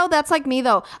 honestly though, that's like me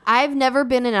though. I've never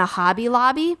been in a Hobby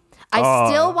Lobby. I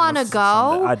still want to it's a go.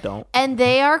 Sunday. I don't. And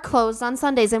they are closed on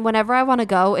Sundays. And whenever I want to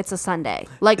go, it's a Sunday.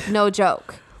 Like, no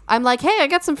joke. I'm like, hey, I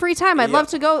got some free time. I'd love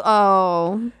to go.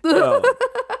 Oh. Yo,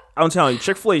 I'm telling you,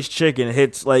 Chick-fil-A's chicken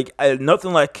hits like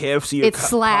nothing like KFC or It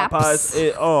slaps.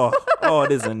 Popeyes.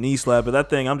 It is a knee slapper. That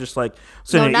thing, I'm just like No,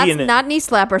 sitting there eating it. not knee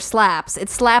slapper, slaps. It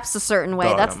slaps a certain way.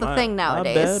 Oh, That's no, the thing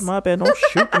nowadays. My bad. Don't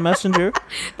shoot the messenger.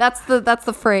 That's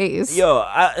the phrase. Yo,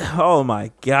 oh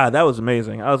my God, that was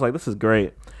amazing. I was like, this is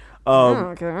great.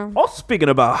 Okay. Also, speaking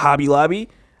about Hobby Lobby,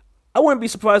 I wouldn't be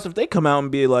surprised if they come out and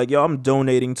be like, yo, I'm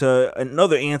donating to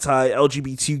another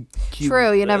anti-LGBTQ.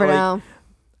 True, you never like, know.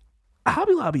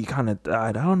 Hobby Lobby kind of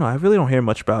died. I don't know. I really don't hear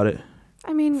much about it.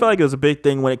 I mean, I feel like it was a big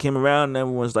thing when it came around and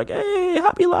everyone was like, hey,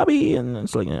 Hobby Lobby. And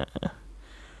it's like, eh.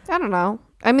 I don't know.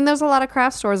 I mean, there's a lot of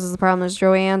craft stores is the problem. There's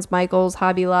Joann's, Michael's,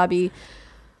 Hobby Lobby,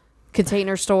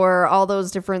 Container Store, all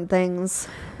those different things.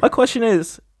 My question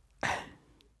is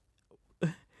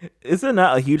it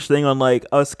not a huge thing on like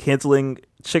us canceling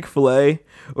Chick-fil-A,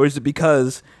 or is it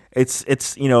because it's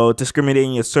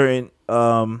discriminating a certain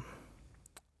certain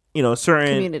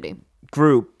Community.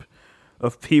 group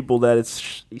of people that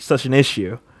it's such an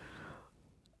issue?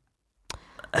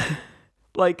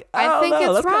 Like I don't think know.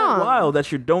 it's That's kind wrong. of wild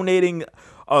that you're donating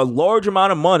a large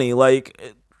amount of money.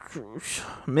 Like,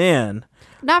 man,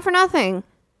 Not for nothing.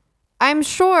 I'm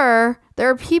sure there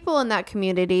are people in that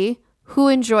community who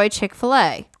enjoy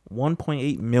Chick-fil-A.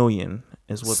 1.8 million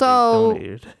is what So- they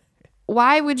donated.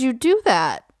 Why would you do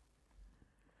that?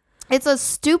 It's a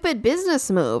stupid business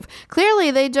move.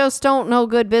 Clearly, they just don't know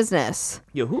good business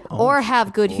Yo, who owns or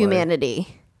have good Chick-fil-A?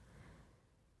 humanity.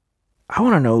 I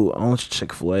want to know who owns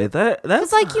Chick-fil-A. That's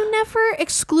It's like you never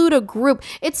exclude a group.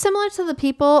 It's similar to the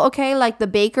people, okay, like the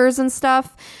bakers and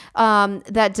stuff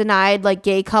that denied like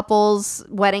gay couples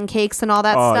wedding cakes and all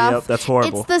that stuff. Yep, that's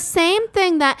horrible. It's the same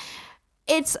thing that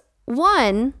it's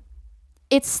one,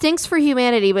 it stinks for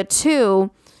humanity, but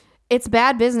two, it's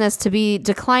bad business to be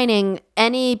declining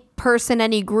any person,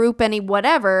 any group, any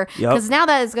whatever, Yep. because now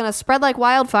that is going to spread like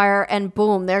wildfire and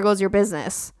boom, there goes your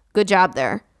business. Good job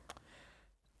there.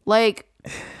 Like,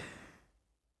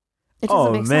 it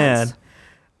doesn't make sense.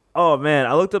 Oh man,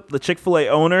 I looked up the Chick-fil-A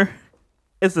owner.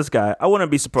 It's this guy. I wouldn't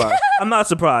be surprised. I'm not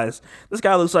surprised. This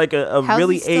guy looks like a How's he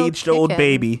really still aged old kicking?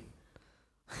 baby.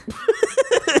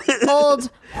 Old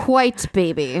white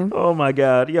baby. Oh my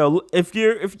God, yo! If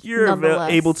you're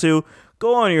Nonetheless. able to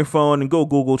go on your phone and go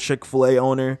Google Chick-fil-A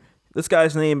owner. This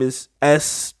guy's name is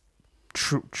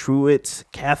Truett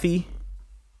Cathy.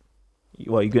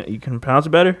 Well, you can pronounce it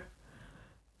better?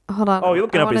 Hold on. Oh, you're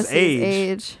looking I up wanna his see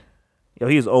age. Yo,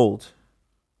 he's old.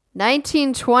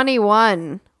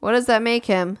 1921. What does that make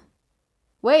him?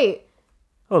 Wait,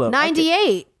 Hold up.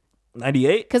 98.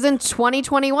 98? Because in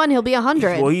 2021 he'll be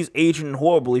 100. Well, he's aging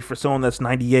horribly for someone that's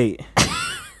 98.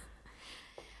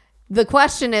 The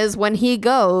question is, when he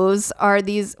goes, are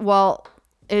these? Well,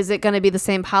 is it going to be the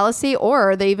same policy,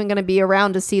 or are they even going to be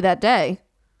around to see that day?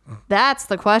 That's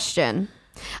the question.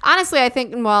 Honestly, I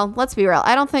think, well, let's be real.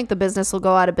 I don't think the business will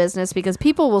go out of business because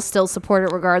people will still support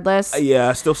it regardless. Yeah,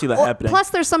 I still see that happening. Plus,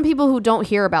 there's some people who don't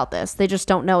hear about this. They just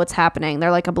don't know it's happening.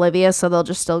 They're like oblivious, so they'll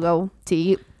just still go to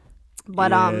eat.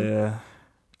 But yeah.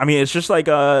 I mean, it's just like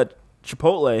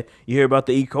Chipotle. You hear about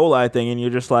the E. coli thing, and you're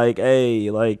just like, hey,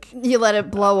 like you let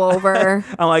it blow over.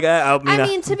 I'm like, I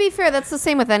mean, to be fair, that's the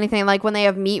same with anything. Like when they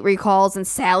have meat recalls and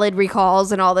salad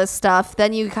recalls and all this stuff,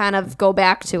 then you kind of go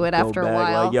back to it after a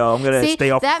while. Like, yo, I'm gonna stay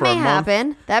off that for may a month.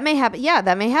 happen. That may happen. Yeah,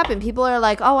 that may happen. People are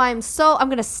like, oh, I'm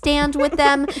gonna stand with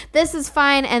them. This is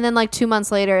fine. And then like 2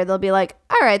 months later, they'll be like,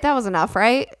 all right, that was enough,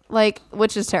 right? Like,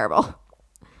 which is terrible.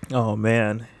 Oh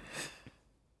man.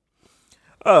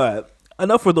 All right.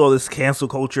 Enough with all this cancel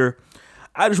culture.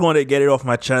 I just wanted to get it off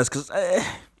my chest because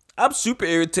I'm super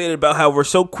irritated about how we're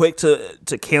so quick to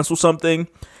cancel something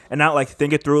and not like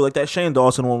think it through. Like that Shane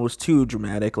Dawson one was too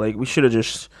dramatic. Like we should have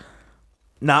just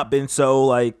not been so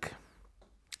like,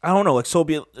 I don't know, like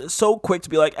so quick to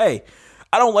be like, hey,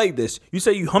 I don't like this. You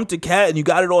say you humped a cat and you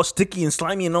got it all sticky and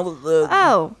slimy and all the.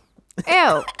 Oh,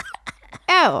 ew,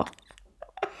 ew,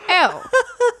 ew.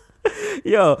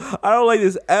 Yo, I don't like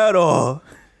this at all.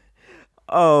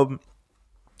 All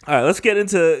right, let's get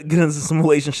into some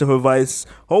relationship advice.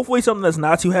 Hopefully something that's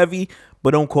not too heavy,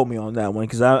 but don't quote me on that one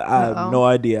because I have no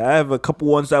idea. I have a couple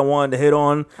ones that I wanted to hit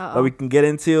on that we can get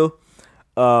into.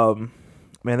 Man,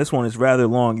 this one is rather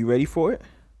long. You ready for it?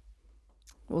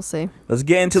 We'll see. Let's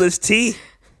get into this tea.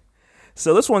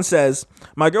 So this one says,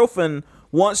 my girlfriend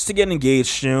wants to get engaged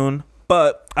soon,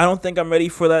 but I don't think I'm ready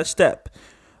for that step.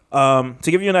 To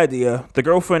give you an idea, the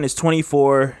girlfriend is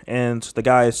 24 and the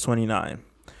guy is 29.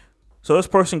 So this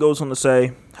person goes on to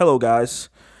say, hello guys.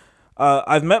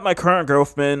 I've met my current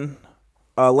girlfriend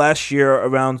last year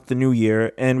around the new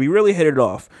year and we really hit it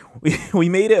off. We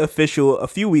made it official a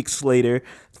few weeks later.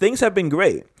 Things have been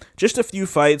great. Just a few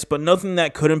fights, but nothing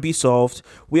that couldn't be solved.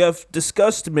 We have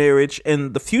discussed marriage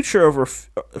and the future of our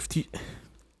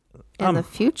the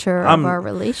future of our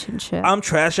relationship. I'm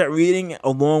trash at reading,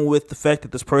 along with the fact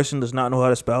that this person does not know how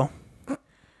to spell.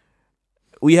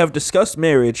 We have discussed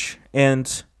marriage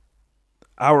and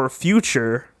our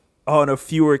future on a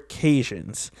few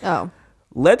occasions. Oh.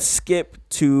 Let's skip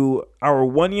to our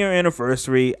 1 year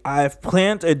anniversary. I've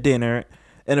planned a dinner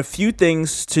and a few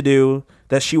things to do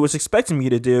that she was expecting me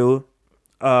to do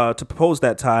to propose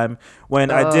that time when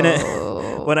I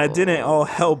didn't, all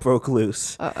hell broke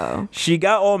loose. She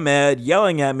got all mad,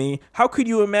 yelling at me. How could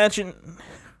you imagine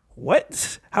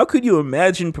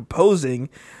proposing?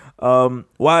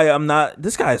 Why I'm not,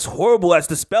 this guy is horrible at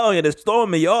the spelling and it's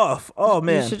throwing me off. Oh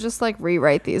man. You should just like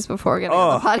rewrite these before getting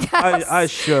on the podcast. I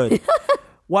should.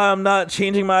 Why I'm not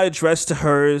changing my address to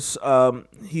hers.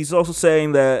 He's also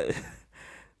saying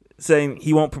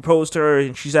he won't propose to her,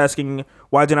 and she's asking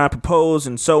why didn't I propose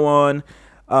and so on.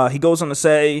 He goes on to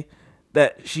say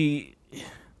that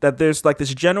there's like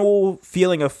this general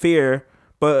feeling of fear,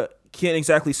 but can't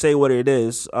exactly say what it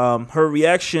is. Her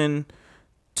reaction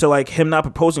to like him not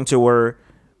proposing to her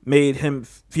made him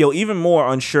feel even more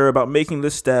unsure about making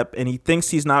this step, and he thinks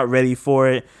he's not ready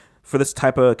for this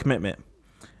type of commitment.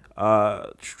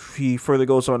 He further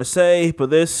goes on to say, but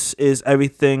this is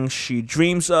everything she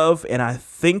dreams of, and I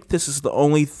think this is the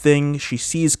only thing she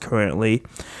sees currently.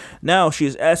 Now she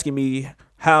is asking me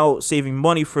how saving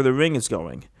money for the ring is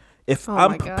going. If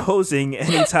I'm proposing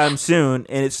anytime soon,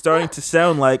 and it's starting to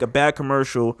sound like a bad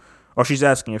commercial, or she's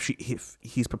asking if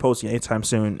he's proposing anytime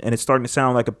soon, and it's starting to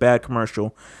sound like a bad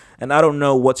commercial, and I don't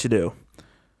know what to do.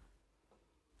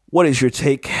 What is your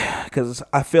take? Because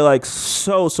I feel like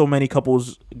so many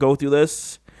couples go through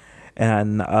this,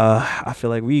 and I feel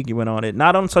like we went on it,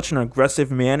 not on such an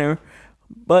aggressive manner,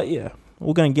 but yeah,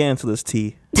 we're gonna get into this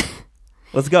tea.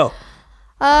 Let's go.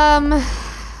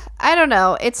 I don't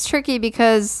know. It's tricky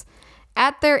because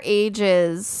at their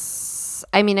ages,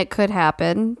 I mean, it could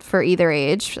happen for either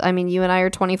age. I mean, you and I are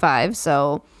 25,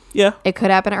 so yeah, it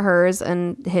could happen at hers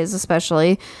and his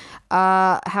especially.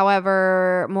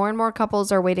 However, more and more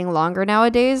couples are waiting longer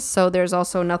nowadays, so there's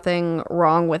also nothing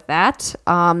wrong with that.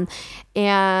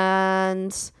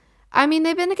 And I mean,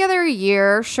 they've been together a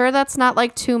year. Sure, that's not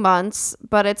like 2 months,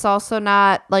 but it's also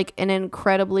not like an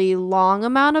incredibly long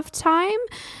amount of time.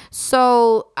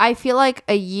 So I feel like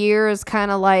a year is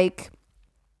kind of like,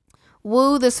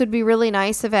 woo, this would be really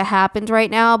nice if it happened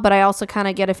right now, but I also kind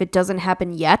of get if it doesn't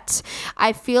happen yet.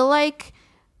 I feel like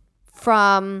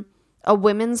from a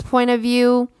women's point of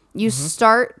view, you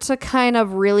start to kind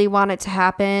of really want it to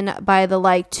happen by the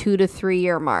like 2 to 3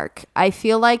 year mark. I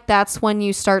feel like that's when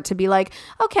you start to be like,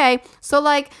 okay, so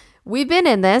like we've been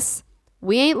in this,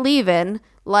 we ain't leaving.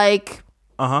 Like,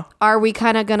 are we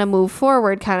kind of gonna move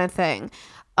forward, kind of thing?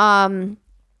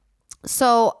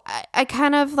 So I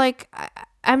kind of like,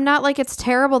 I'm not like it's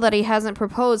terrible that he hasn't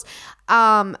proposed.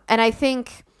 And I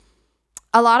think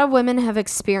a lot of women have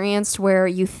experienced where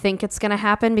you think it's going to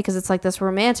happen because it's like this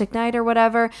romantic night or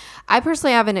whatever. I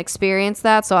personally haven't experienced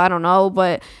that, so I don't know.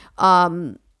 But,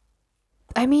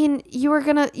 I mean, you were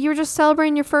just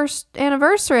celebrating your first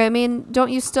anniversary. I mean,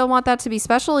 don't you still want that to be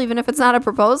special even if it's not a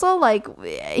proposal? Like,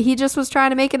 he just was trying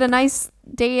to make it a nice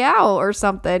day out or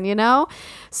something, you know?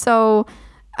 So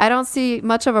I don't see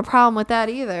much of a problem with that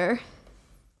either.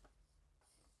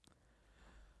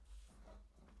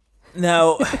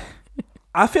 Now,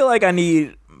 I feel like I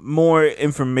need more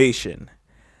information.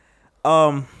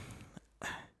 I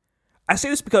say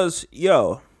this because,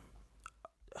 I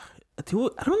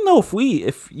don't know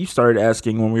if you started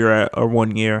asking when we were at our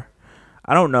 1 year.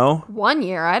 I don't know. 1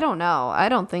 year? I don't know. I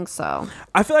don't think so.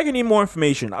 I feel like I need more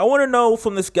information. I want to know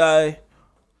from this guy,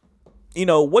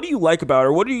 what do you like about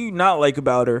her? What do you not like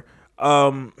about her?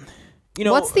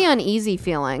 What's the uneasy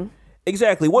feeling?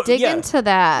 Exactly. Dig into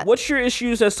that. What's your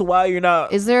issues as to why you're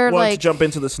not wanting to jump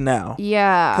into this now?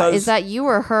 Yeah. Is that you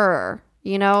or her?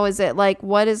 Is it like,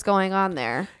 what is going on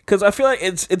there? Because I feel like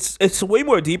it's way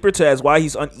more deeper to as why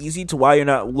he's uneasy to why you're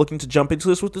not looking to jump into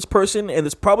this with this person. And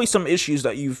there's probably some issues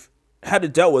that you've had to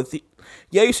deal with.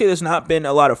 Yeah, you say there's not been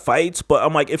a lot of fights, but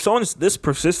I'm like, if someone's this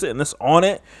persistent and this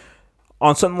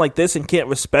on something like this and can't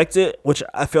respect it, which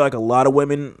I feel like a lot of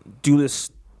women do this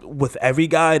with every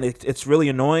guy, and it's really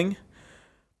annoying.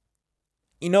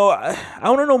 I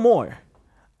want to know more.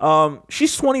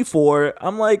 She's 24.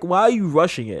 I'm like, why are you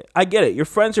rushing it? I get it. Your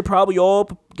friends are probably all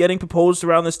getting proposed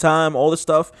around this time, all this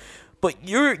stuff, but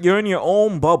you're in your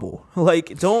own bubble.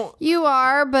 Like, don't. You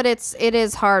are, but it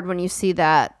is hard when you see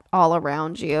that all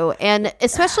around you, and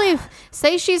especially if,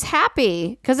 say, she's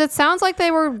happy, because it sounds like they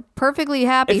were perfectly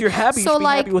happy. If you're happy, you should be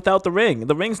happy without the ring.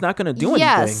 The ring's not going to do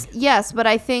anything. Yes, but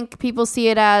I think people see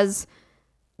it as,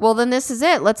 well, then this is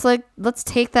it. Let's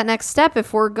take that next step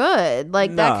if we're good,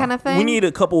 like that kind of thing. We need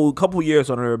a couple years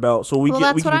under our belt so we can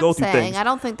go through things. I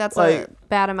don't think that's a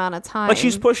bad amount of time. Like,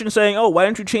 she's pushing, saying, "Oh, why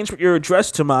didn't you change your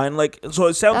address to mine?" Like, so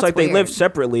it sounds like they live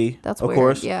separately. That's of weird,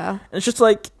 course. Yeah. And it's just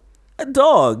like a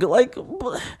dog. Like,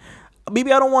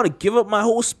 maybe I don't want to give up my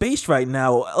whole space right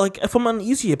now. Like, if I'm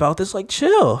uneasy about this, like,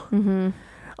 chill. Mm-hmm.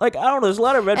 Like, I don't know. There's a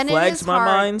lot of red flags in my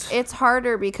mind. It's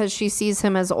harder because she sees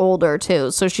him as older,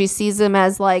 too. So she sees him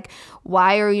as, like,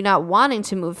 why are you not wanting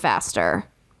to move faster?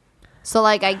 So,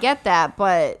 like, I get that,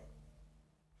 but...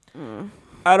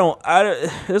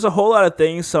 There's a whole lot of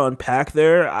things to unpack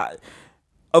there.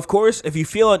 Of course, if you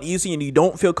feel uneasy and you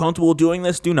don't feel comfortable doing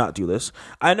this, do not do this.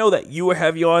 I know that you were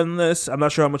heavy on this. I'm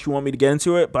not sure how much you want me to get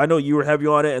into it, but I know you were heavy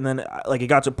on it. And then, like, it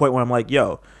got to a point where I'm like,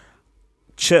 yo,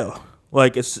 chill.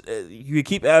 Like, you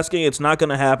keep asking, it's not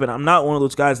going to happen. I'm not one of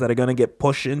those guys that are going to get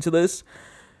pushed into this.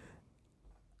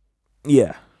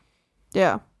 Yeah.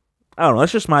 Yeah. I don't know.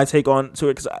 That's just my take on to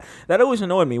it. Because that always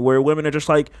annoyed me, where women are just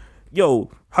like,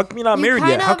 yo, how come you're not married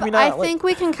yet? How come you're not? I think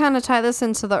we can kind of tie this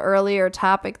into the earlier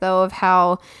topic, though, of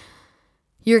how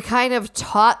you're kind of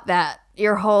taught that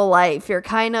your whole life. You're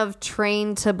kind of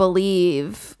trained to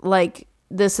believe, like,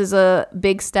 this is a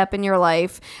big step in your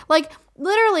life. Like,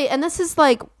 literally, and this is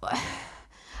like,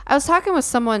 I was talking with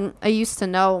someone I used to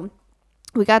know.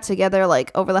 We got together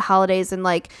like over the holidays, and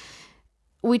like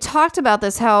we talked about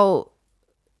this, how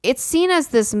it's seen as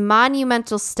this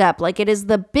monumental step. Like, it is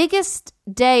the biggest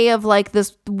day of like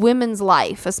this women's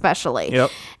life, especially.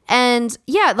 Yep. And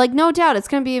yeah, like, no doubt it's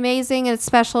going to be amazing and it's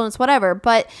special and it's whatever.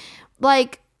 But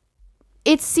like,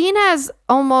 it's seen as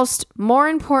almost more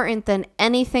important than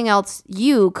anything else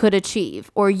you could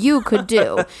achieve or you could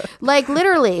do. Like,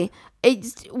 literally,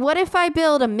 what if I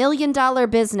build $1 million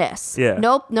business? Yeah.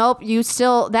 Nope. You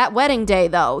still, that wedding day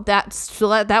though, that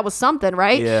was something,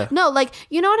 right? Yeah. No, like,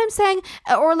 you know what I'm saying?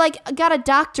 Or like got a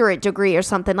doctorate degree or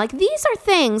something. Like, these are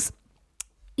things,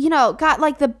 got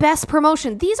like the best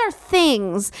promotion. These are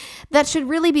things that should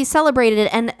really be celebrated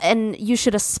and you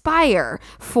should aspire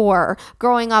for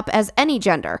growing up as any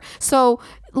gender. So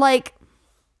like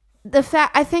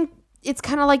I think it's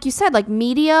kind of like you said, like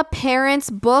media, parents,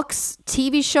 books,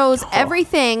 TV shows,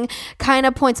 everything kind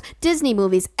of points, Disney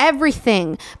movies,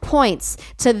 everything points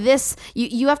to this.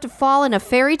 You have to fall in a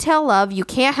fairy tale love. You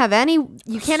can't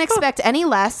expect any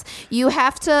less. You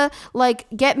have to like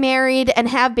get married and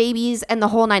have babies and the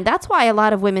whole nine. That's why a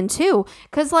lot of women too,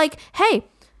 because like, hey,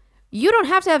 you don't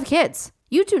have to have kids.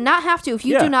 You do not have to if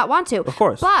you do not want to. Of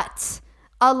course. But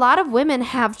a lot of women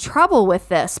have trouble with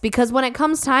this because when it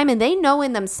comes time and they know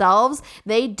in themselves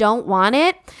they don't want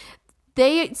it,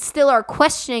 they still are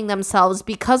questioning themselves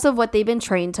because of what they've been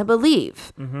trained to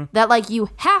believe. That like you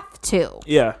have to.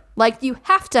 Yeah. Like you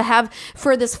have to have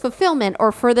for this fulfillment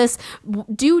or for this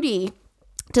duty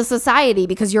to society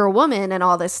because you're a woman and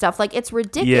all this stuff. Like it's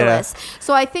ridiculous. Yeah.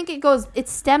 So I think it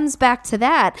stems back to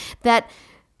that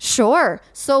sure.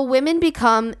 So women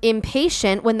become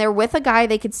impatient when they're with a guy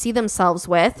they could see themselves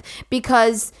with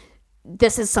because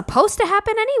this is supposed to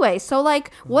happen anyway. So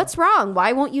like, what's wrong?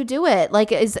 Why won't you do it?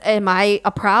 Like, am I a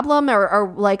problem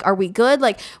or like, are we good?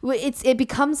 Like it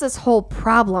becomes this whole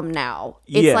problem now.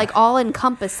 It's like all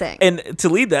encompassing. And to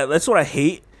lead that's what I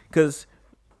hate because,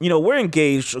 you know, we're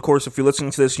engaged. Of course, if you're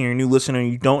listening to this and you're a new listener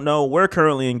and you don't know, we're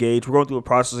currently engaged. We're going through a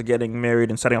process of getting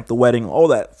married and setting up the wedding, all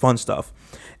that fun stuff.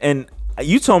 And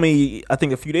you told me, I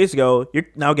think a few days ago, you're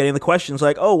now getting the questions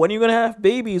like, oh, when are you going to have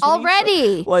babies?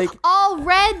 Already.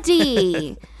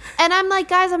 Already. And I'm like,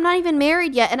 guys, I'm not even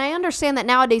married yet. And I understand that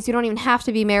nowadays you don't even have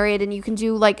to be married and you can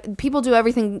do like, people do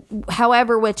everything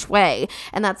however which way.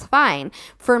 And that's fine.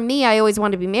 For me, I always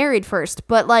wanted to be married first.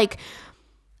 But like,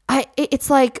 it's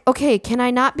like, okay, can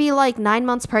I not be like 9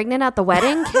 months pregnant at the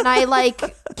wedding?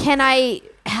 Can I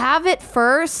have it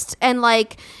first and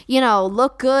like, you know,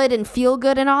 look good and feel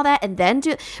good and all that and then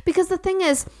do, because the thing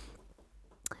is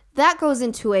that goes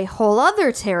into a whole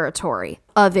other territory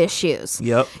of issues.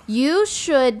 Yep. You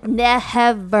should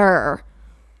never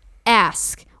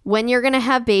ask when you're going to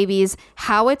have babies,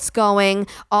 how it's going,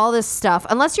 all this stuff,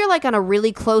 unless you're like on a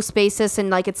really close basis and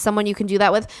like it's someone you can do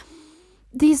that with.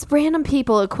 These random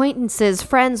people, acquaintances,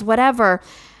 friends, whatever,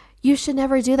 you should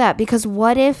never do that because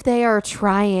what if they are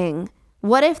trying?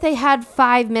 What if they had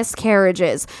 5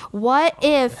 miscarriages? What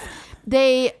if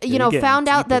they, found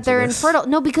out that they're infertile?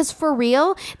 No, because for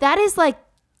real, that is like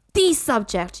the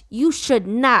subject you should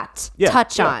not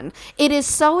touch on. It is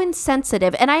so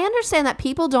insensitive. And I understand that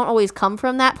people don't always come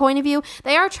from that point of view.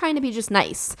 They are trying to be just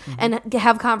nice and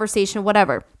have conversation,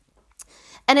 whatever.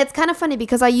 And it's kind of funny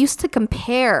because I used to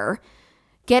compare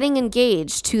getting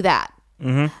engaged to that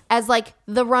as like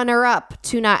the runner up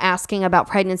to not asking about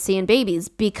pregnancy and babies,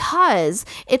 because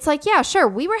it's like, yeah, sure,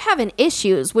 we were having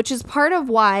issues, which is part of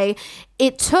why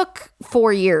it took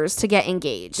 4 years to get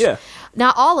engaged. Yeah.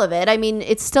 Not all of it. I mean,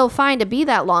 it's still fine to be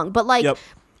that long, but like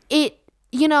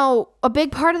a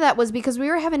big part of that was because we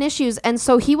were having issues, and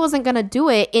so he wasn't going to do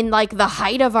it in like the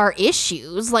height of our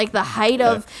issues, like the height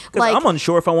of like, I'm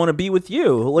unsure if I want to be with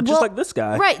you, just like this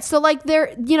guy. Right. So like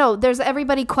there's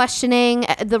everybody questioning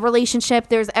the relationship.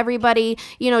 There's everybody,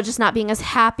 just not being as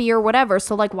happy or whatever.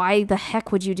 So like, why the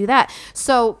heck would you do that?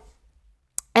 So,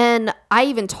 and I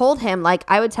even told him, like,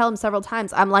 I would tell him several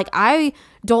times, I'm like, I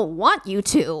don't want you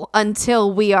to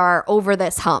until we are over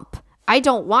this hump. I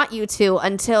don't want you to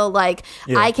until like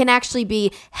I can actually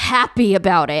be happy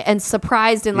about it and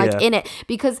surprised and like in it.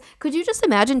 Because could you just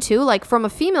imagine too, like from a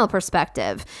female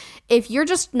perspective, if you're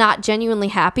just not genuinely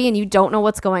happy and you don't know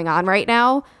what's going on right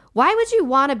now, why would you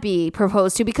want to be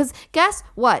proposed to? Because guess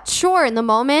what? Sure, in the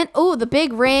moment, the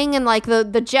big ring and like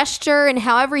the gesture and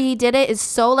however he did it is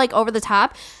so like over the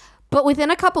top. But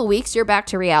within a couple weeks, you're back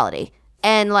to reality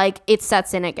and like it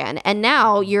sets in again. And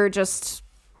now you're just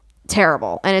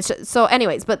terrible. And it's just, so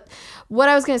anyways, but what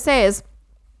I was going to say is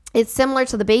it's similar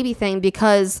to the baby thing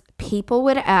because people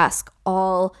would ask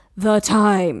all the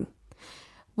time.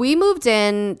 We moved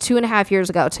in 2.5 years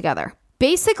ago together.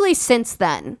 Basically since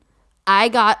then, I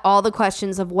got all the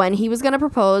questions of when he was going to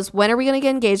propose, when are we going to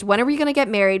get engaged, when are we going to get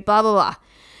married, blah, blah, blah.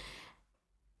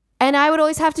 And I would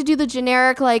always have to do the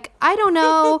generic, like, I don't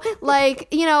know, like,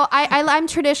 I'm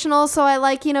traditional, so I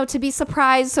like, to be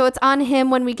surprised. So it's on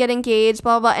him when we get engaged,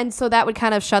 blah, blah. And so that would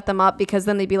kind of shut them up because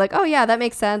then they'd be like, oh, yeah, that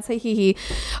makes sense. Hey, hee, hee.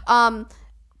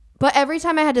 But every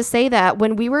time I had to say that,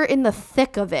 when we were in the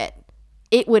thick of it,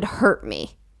 it would hurt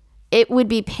me. It would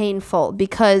be painful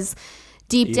because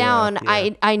deep down,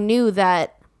 I knew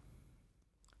that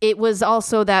it was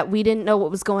also that we didn't know what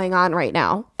was going on right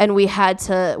now, and we had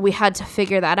to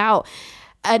figure that out.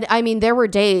 And I mean, there were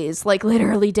days, like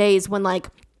literally days when like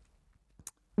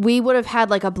we would have had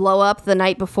like a blow up the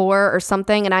night before or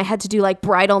something, and I had to do like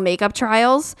bridal makeup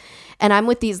trials, and I'm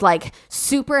with these like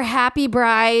super happy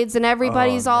brides and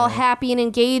everybody's all happy and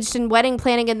engaged in wedding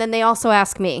planning, and then they also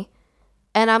ask me,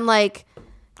 and I'm like,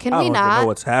 can we I don't even not know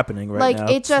what's happening right like now.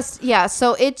 it just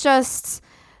so it just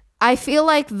I feel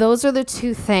like those are the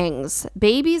two things.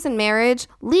 Babies and marriage,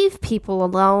 leave people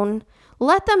alone.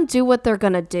 Let them do what they're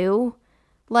gonna do.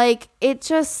 Like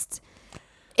it's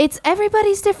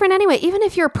everybody's different anyway. Even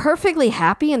if you're perfectly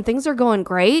happy and things are going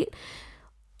great,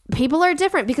 people are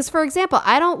different. Because, for example,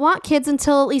 I don't want kids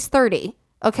until at least 30.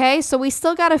 Okay, so we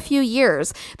still got a few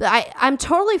years. I'm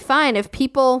totally fine if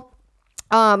people,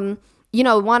 want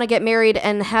to get married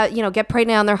and get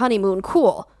pregnant on their honeymoon.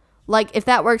 Cool. Like if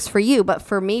that works for you. But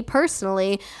for me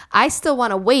personally, I still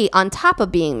want to wait on top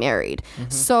of being married.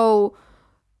 So,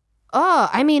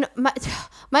 I mean,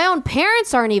 my own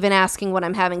parents aren't even asking when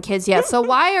I'm having kids yet. So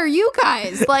why are you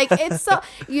guys? Like, it's so,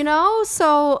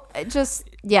 so just,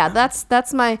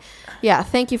 that's my,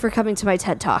 thank you for coming to my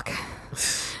TED Talk.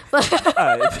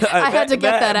 I had to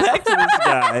get that out. Back to this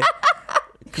guy,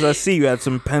 because I see you had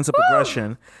some pent-up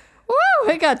aggression. Woo,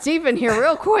 it got deep in here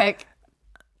real quick.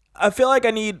 I feel like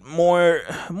I need more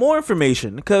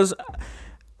information, because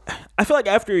I feel like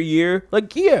after a year,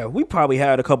 we probably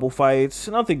had a couple fights,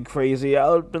 nothing crazy.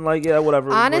 I've been like,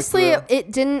 whatever. Honestly,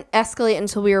 it didn't escalate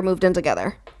until we were moved in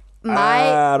together.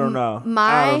 I don't know.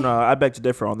 I don't know. I beg to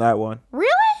differ on that one. Really?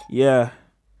 Yeah.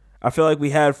 I feel like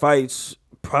we had fights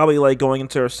probably like going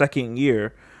into our second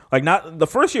year. Like, not the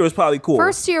first year was probably cool.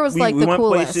 First year was like the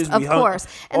coolest, of course.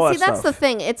 And see, that's the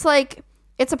thing. It's like,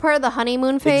 it's a part of the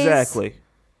honeymoon phase. Exactly.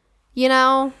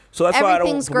 So that's why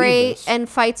everything's great and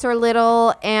fights are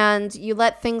little and you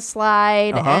let things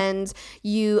slide and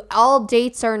all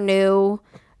dates are new.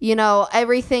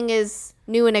 Everything is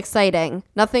new and exciting.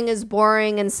 Nothing is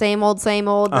boring and same old.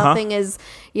 Nothing is,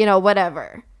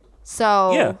 whatever.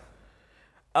 So yeah.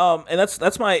 And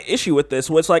that's my issue with this.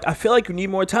 Where it's like I feel like we need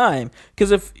more time,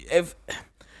 because if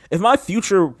my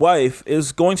future wife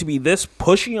is going to be this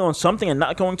pushy on something and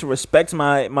not going to respect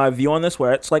my view on this,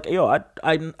 where it's like,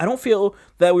 I don't feel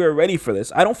that we are ready for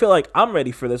this. I don't feel like I'm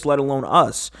ready for this, let alone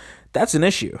us. That's an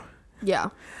issue.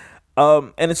 Yeah.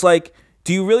 And it's like,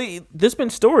 do you really? There's been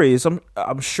stories.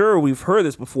 I'm sure we've heard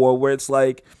this before, where it's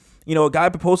like, a guy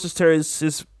proposes to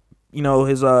his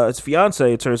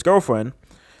fiance, to his girlfriend,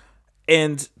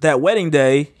 and that wedding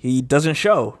day he doesn't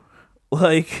show.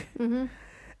 Like,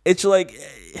 it's like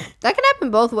that can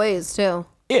happen both ways too.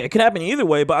 Yeah, it can happen either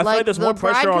way, but I feel like there's more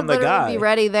pressure on the guy. Be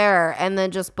ready there and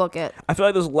then just book it. I feel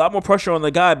like there's a lot more pressure on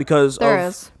the guy because of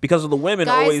the women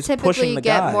guys always pushing the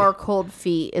guy. Guys typically get more cold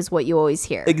feet, is what you always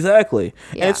hear. Exactly,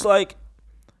 and it's like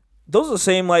those are the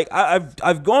same. Like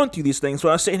I've gone through these things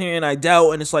where I'm sitting here and I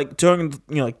doubt, and it's like during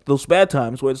like those bad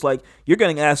times where it's like you're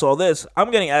getting asked all this, I'm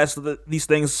getting asked these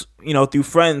things through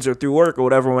friends or through work or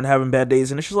whatever when having bad days,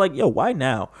 and it's just like, why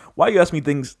now? Why you ask me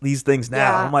these things now?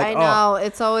 Yeah, I'm like, I know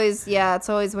it's always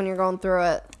when you're going through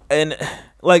it. And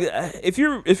like if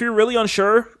you're really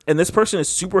unsure and this person is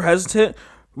super hesitant,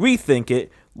 rethink it.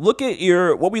 Look at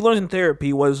what we learned in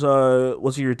therapy was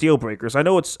your deal breakers. I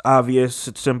know it's obvious,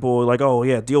 it's simple, like, oh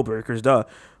yeah, deal breakers, duh.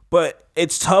 But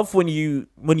it's tough when you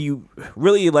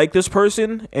really like this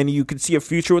person and you can see a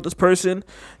future with this person.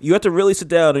 You have to really sit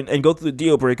down and go through the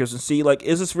deal breakers and see, like,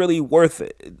 is this really worth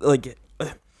it? Like,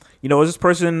 is this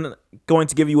person going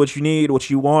to give you what you need, what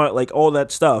you want, like all that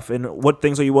stuff, and what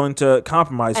things are you willing to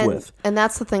compromise with? And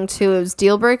that's the thing too, is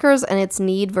deal breakers and it's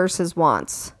need versus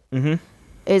wants.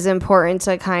 Is important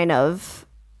to kind of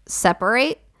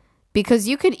separate, because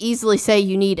you could easily say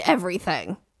you need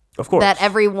everything. Of course. That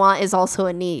every want is also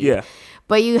a need. Yeah.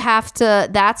 But you have to,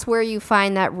 that's where you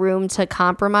find that room to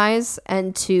compromise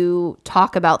and to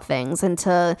talk about things and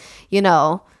to,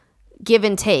 give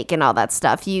and take and all that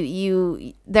stuff.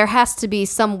 There has to be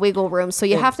some wiggle room. So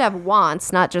you have to have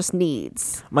wants, not just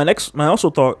needs. My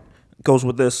also thought goes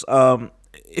with this.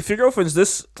 If your girlfriend's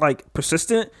this like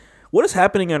persistent, what is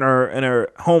happening in her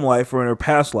home life or in her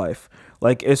past life?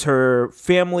 Like, is her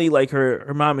family, like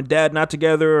her mom and dad, not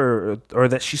together, or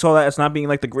that she saw that as not being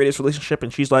like the greatest relationship,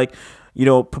 and she's like,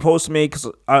 propose to me because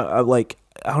I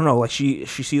don't know, like she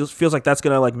feels like that's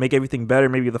gonna like make everything better.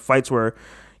 Maybe the fights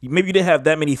maybe you didn't have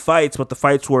that many fights, but the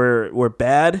fights were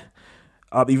bad,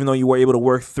 even though you were able to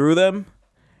work through them.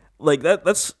 Like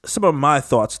that's some of my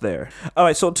thoughts there. All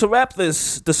right, so to wrap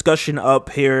this discussion up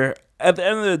here, at the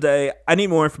end of the day, I need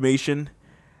more information.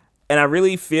 And I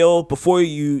really feel before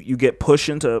you get pushed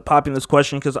into popping this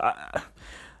question, because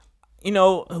you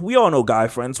know, we all know guy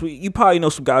friends. You probably know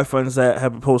some guy friends that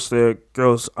have proposed to their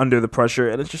girls under the pressure,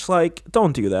 and it's just like,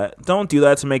 don't do that. Don't do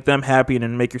that to make them happy and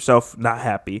then make yourself not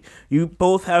happy. You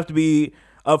both have to be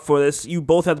up for this. You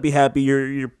both have to be happy.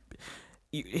 You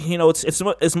know, it's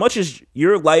as much as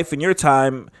your life and your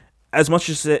time as much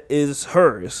as it is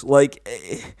hers. Like,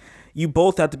 you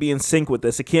both have to be in sync with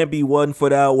this. It can't be 1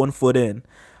 foot out, 1 foot in.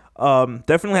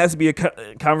 Definitely has to be a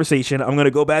conversation. I'm gonna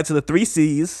go back to the 3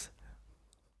 C's.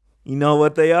 You know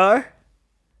what they are?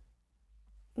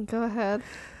 Go ahead.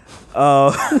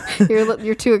 Uh,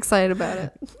 You're too excited about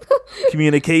it.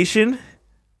 Communication.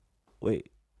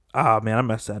 Wait. Ah, man, I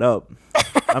messed that up.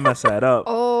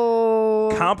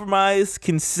 Oh. Compromise,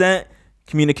 consent,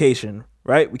 communication.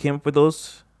 Right? We came up with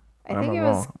those. I think it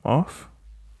was off.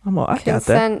 I got that.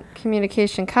 consent,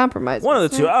 communication, compromise. One of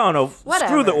the two. I don't know. Whatever.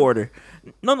 Screw the order.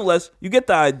 Nonetheless, you get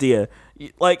the idea.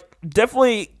 Like,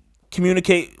 definitely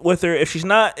communicate with her. If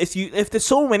there's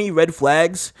so many red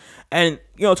flags, and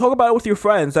you know, talk about it with your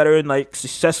friends that are in like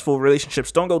successful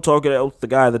relationships. Don't go talking with the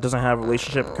guy that doesn't have a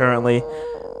relationship currently.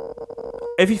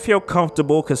 If you feel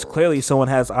comfortable, because clearly someone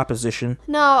has opposition.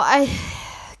 No,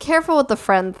 careful with the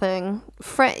friend thing.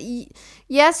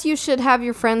 Yes, you should have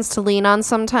your friends to lean on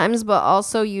sometimes, but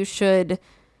also you should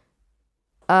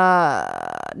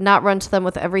not run to them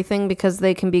with everything, because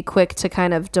they can be quick to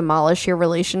kind of demolish your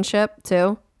relationship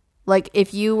too. Like,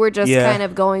 if you were just kind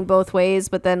of going both ways,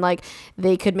 but then like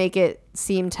they could make it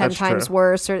seem 10 times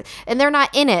worse, and they're not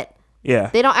in it.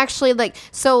 Yeah. They don't actually like.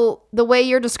 So the way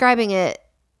you're describing it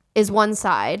is one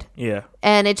side. Yeah.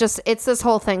 And it's this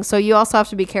whole thing. So you also have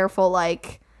to be careful.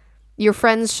 Like, your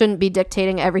friends shouldn't be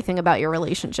dictating everything about your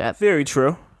relationship. Very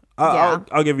true.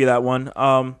 I'll give you that one.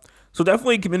 So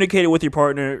definitely communicate it with your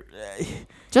partner.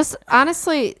 Just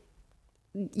honestly,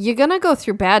 you're gonna go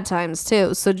through bad times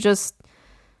too. So just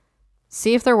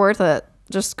see if they're worth it.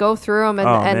 Just go through them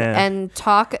and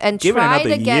talk and try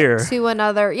to get to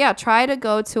another. Yeah, try to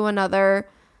go to another.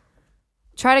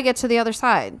 Try to get to the other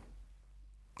side.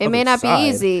 It may not be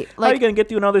easy. Like, how are you gonna get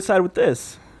to another side with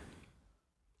this?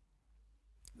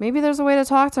 Maybe there's a way to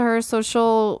talk to her so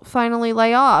she'll finally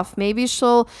lay off. Maybe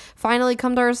she'll finally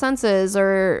come to her senses,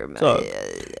 or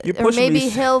maybe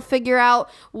he'll figure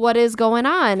out what is going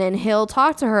on and he'll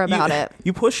talk to her about it.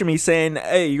 You pushing me saying,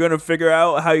 hey, you're going to figure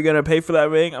out how you're going to pay for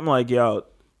that ring? I'm like, yo,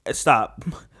 stop.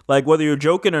 Like, whether you're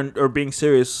joking or being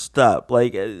serious, stop.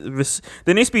 Like, there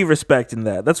needs to be respect in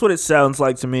that. That's what it sounds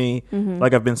like to me. Mm-hmm.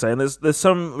 Like I've been saying, there's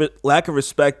some lack of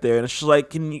respect there. And it's just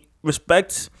like, can you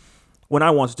respect when I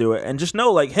want to do it, and just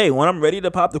know, like, hey, when I'm ready to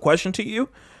pop the question to you,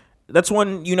 that's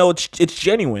when you know it's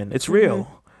genuine, it's real.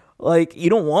 Mm-hmm. Like, you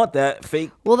don't want that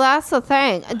fake. Well, that's the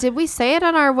thing. Did we say it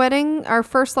on our wedding, our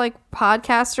first like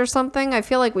podcast or something? I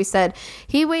feel like we said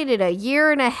he waited 1.5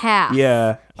 years.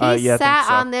 Yeah, he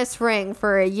sat on this ring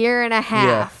for 1.5 years.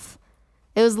 Yeah.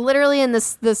 It was literally in the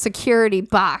security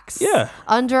box. Yeah,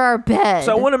 under our bed.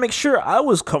 So I want to make sure I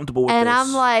was comfortable with and this. And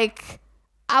I'm like,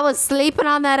 I was sleeping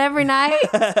on that every night.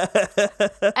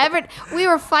 We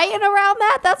were fighting around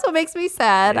that. That's what makes me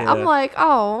sad. Yeah. I'm like,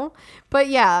 oh. But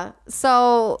yeah,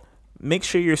 so make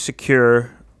sure you're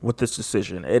secure with this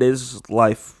decision. It is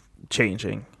life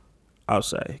changing, I'll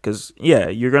say. Because, yeah,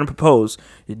 you're going to propose.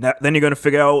 Then you're going to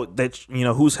figure out that, you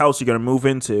know, whose house you're going to move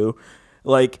into.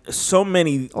 Like, so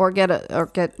many, or get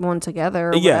one together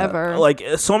or whatever. Like,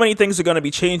 so many things are going to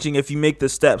be changing if you make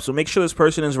this step. So make sure this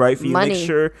person is right for you. Make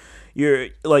sure you're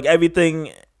like,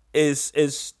 everything is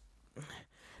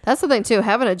that's the thing too.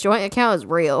 Having a joint account is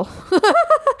real.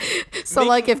 So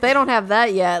like, if they don't have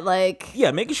that yet, like, yeah,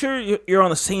 making sure you're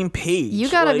on the same page. You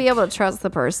got to be able to trust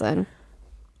the person.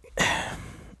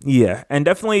 Yeah, and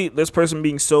definitely this person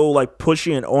being so like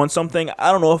pushy and on something,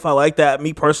 I don't know if I like that.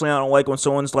 Me personally, I don't like when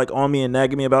someone's like on me and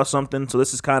nagging me about something. So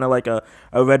this is kind of like a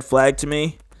red flag to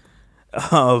me.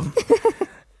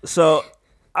 So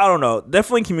I don't know.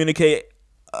 Definitely communicate.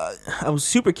 I'm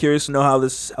super curious to know how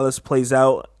this plays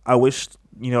out. I wish,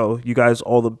 you know, you guys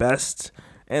all the best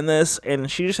in this, and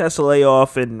she just has to lay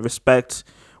off and respect.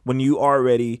 When you are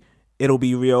ready, it'll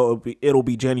be real. It'll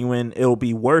be genuine. It'll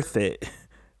be worth it.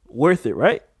 Worth it,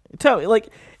 right? Tell me, like,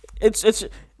 it's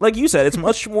like you said, it's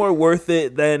much more worth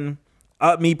it than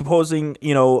me proposing,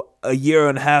 you know, 1.5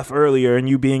 years earlier and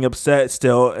you being upset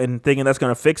still and thinking that's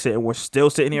gonna fix it, and we're still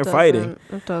sitting here fighting.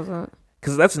 It doesn't.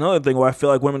 Because that's another thing where I feel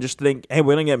like women just think, hey,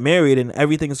 we're gonna get married and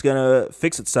everything's gonna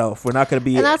fix itself. We're not gonna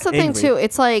be. And that's the thing too.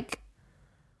 It's like,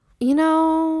 you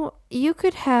know, you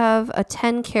could have a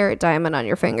 10-carat diamond on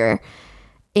your finger,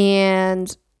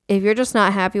 and if you're just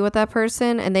not happy with that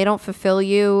person and they don't fulfill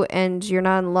you and you're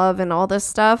not in love and all this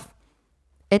stuff,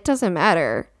 it doesn't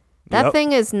matter. That Yep.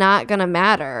 thing is not gonna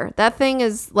matter. That thing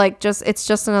is like it's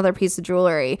just another piece of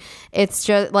jewelry. It's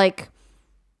just like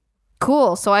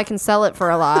cool, so I can sell it for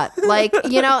a lot. Like,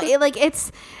 you know,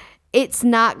 it's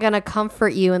not gonna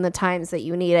comfort you in the times that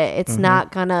you need it. It's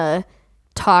not gonna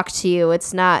talk to you.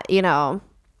 It's not, you know,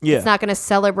 Yeah. it's not gonna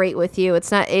celebrate with you.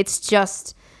 It's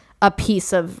just a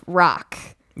piece of rock.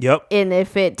 Yep. And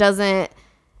if it doesn't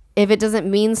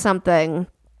mean something,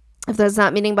 if there's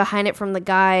not meaning behind it from the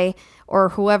guy or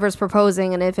whoever's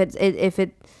proposing, and if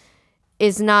it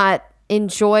is not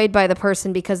enjoyed by the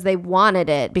person because they wanted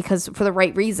it, because for the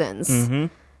right reasons,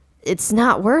 it's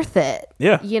not worth it.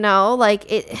 Yeah. You know, like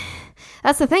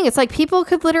that's the thing. It's like people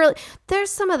could literally, there's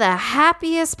some of the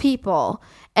happiest people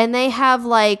and they have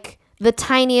like the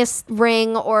tiniest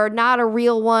ring or not a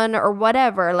real one or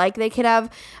whatever. Like they could have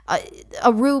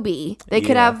a ruby. They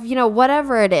could have, you know,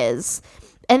 whatever it is.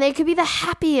 And they could be the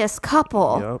happiest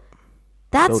couple. Yep.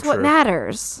 That's So what true.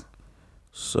 matters.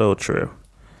 So true.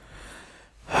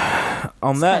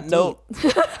 On that note,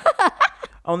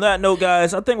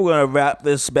 guys, I think we're gonna wrap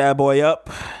this bad boy up.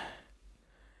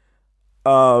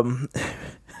 Told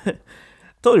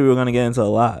you we were gonna get into a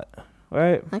lot,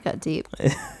 right? That got deep.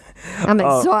 I'm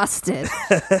exhausted.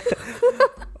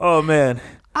 Oh man.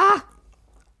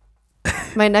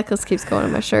 My necklace keeps going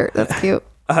in my shirt. That's cute.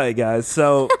 All right, guys.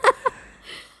 So,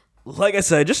 like I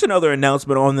said, just another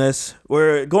announcement on this.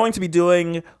 We're going to be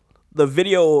doing the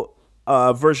video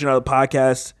version of the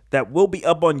podcast that will be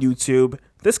up on YouTube.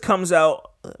 This comes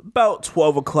out about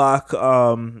 12 o'clock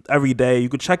every day. You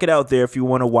can check it out there if you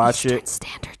want to watch Eastern it.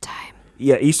 Standard Time.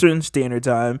 Yeah, Eastern Standard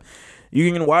Time.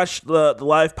 You can watch the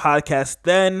live podcast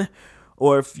then,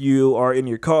 or if you are in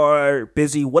your car,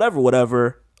 busy,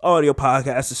 whatever, audio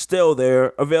podcast is still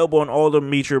there, available on all the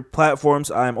major platforms.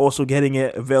 I'm also getting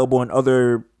it available on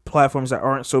other platforms that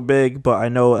aren't so big, but I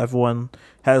know everyone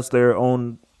has their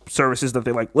own services that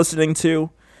they like listening to.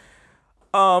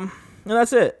 And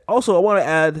that's it. Also, I want to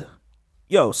add,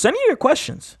 send me your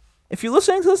questions. If you're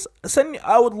listening to this,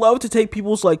 I would love to take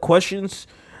people's like questions,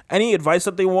 any advice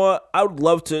that they want. I would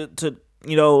love to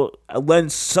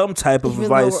lend some type of Even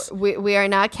advice. though we are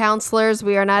not counselors,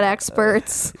 we are not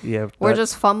experts. Yeah, We're but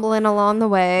just fumbling along the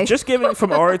way. just giving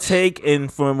from our take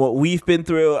and from what we've been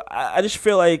through. I just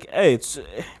feel like, hey,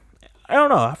 I don't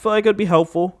know. I feel like it'd be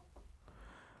helpful.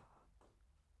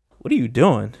 What are you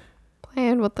doing,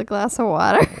 Playing with the glass of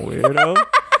water. weirdo?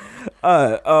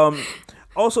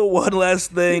 Also, one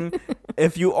last thing.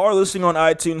 If you are listening on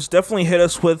iTunes, definitely hit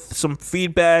us with some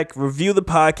feedback. Review the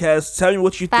podcast. Tell me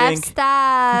what you 5 think.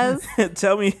 stars.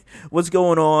 Tell me what's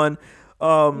going on.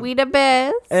 We the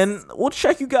best. And we'll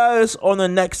check you guys on the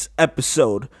next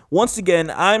episode. Once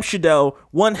again, I'm Shadell,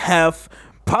 one half,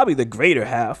 probably the greater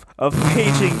half, of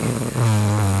Paging.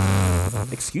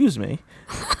 Excuse me.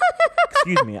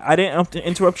 Excuse me. I didn't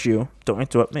interrupt you. Don't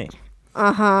interrupt me.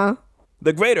 Uh-huh.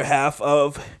 The greater half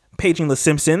of Paging the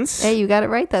Simpsons. Hey, you got it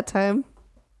right that time.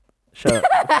 Shut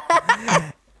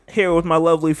up. Here with my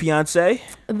lovely fiance.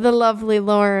 The lovely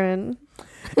Lauren.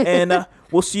 And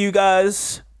we'll see you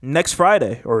guys next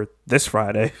Friday. Or this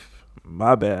Friday.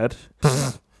 My bad.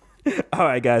 All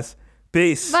right, guys.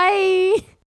 Peace. Bye.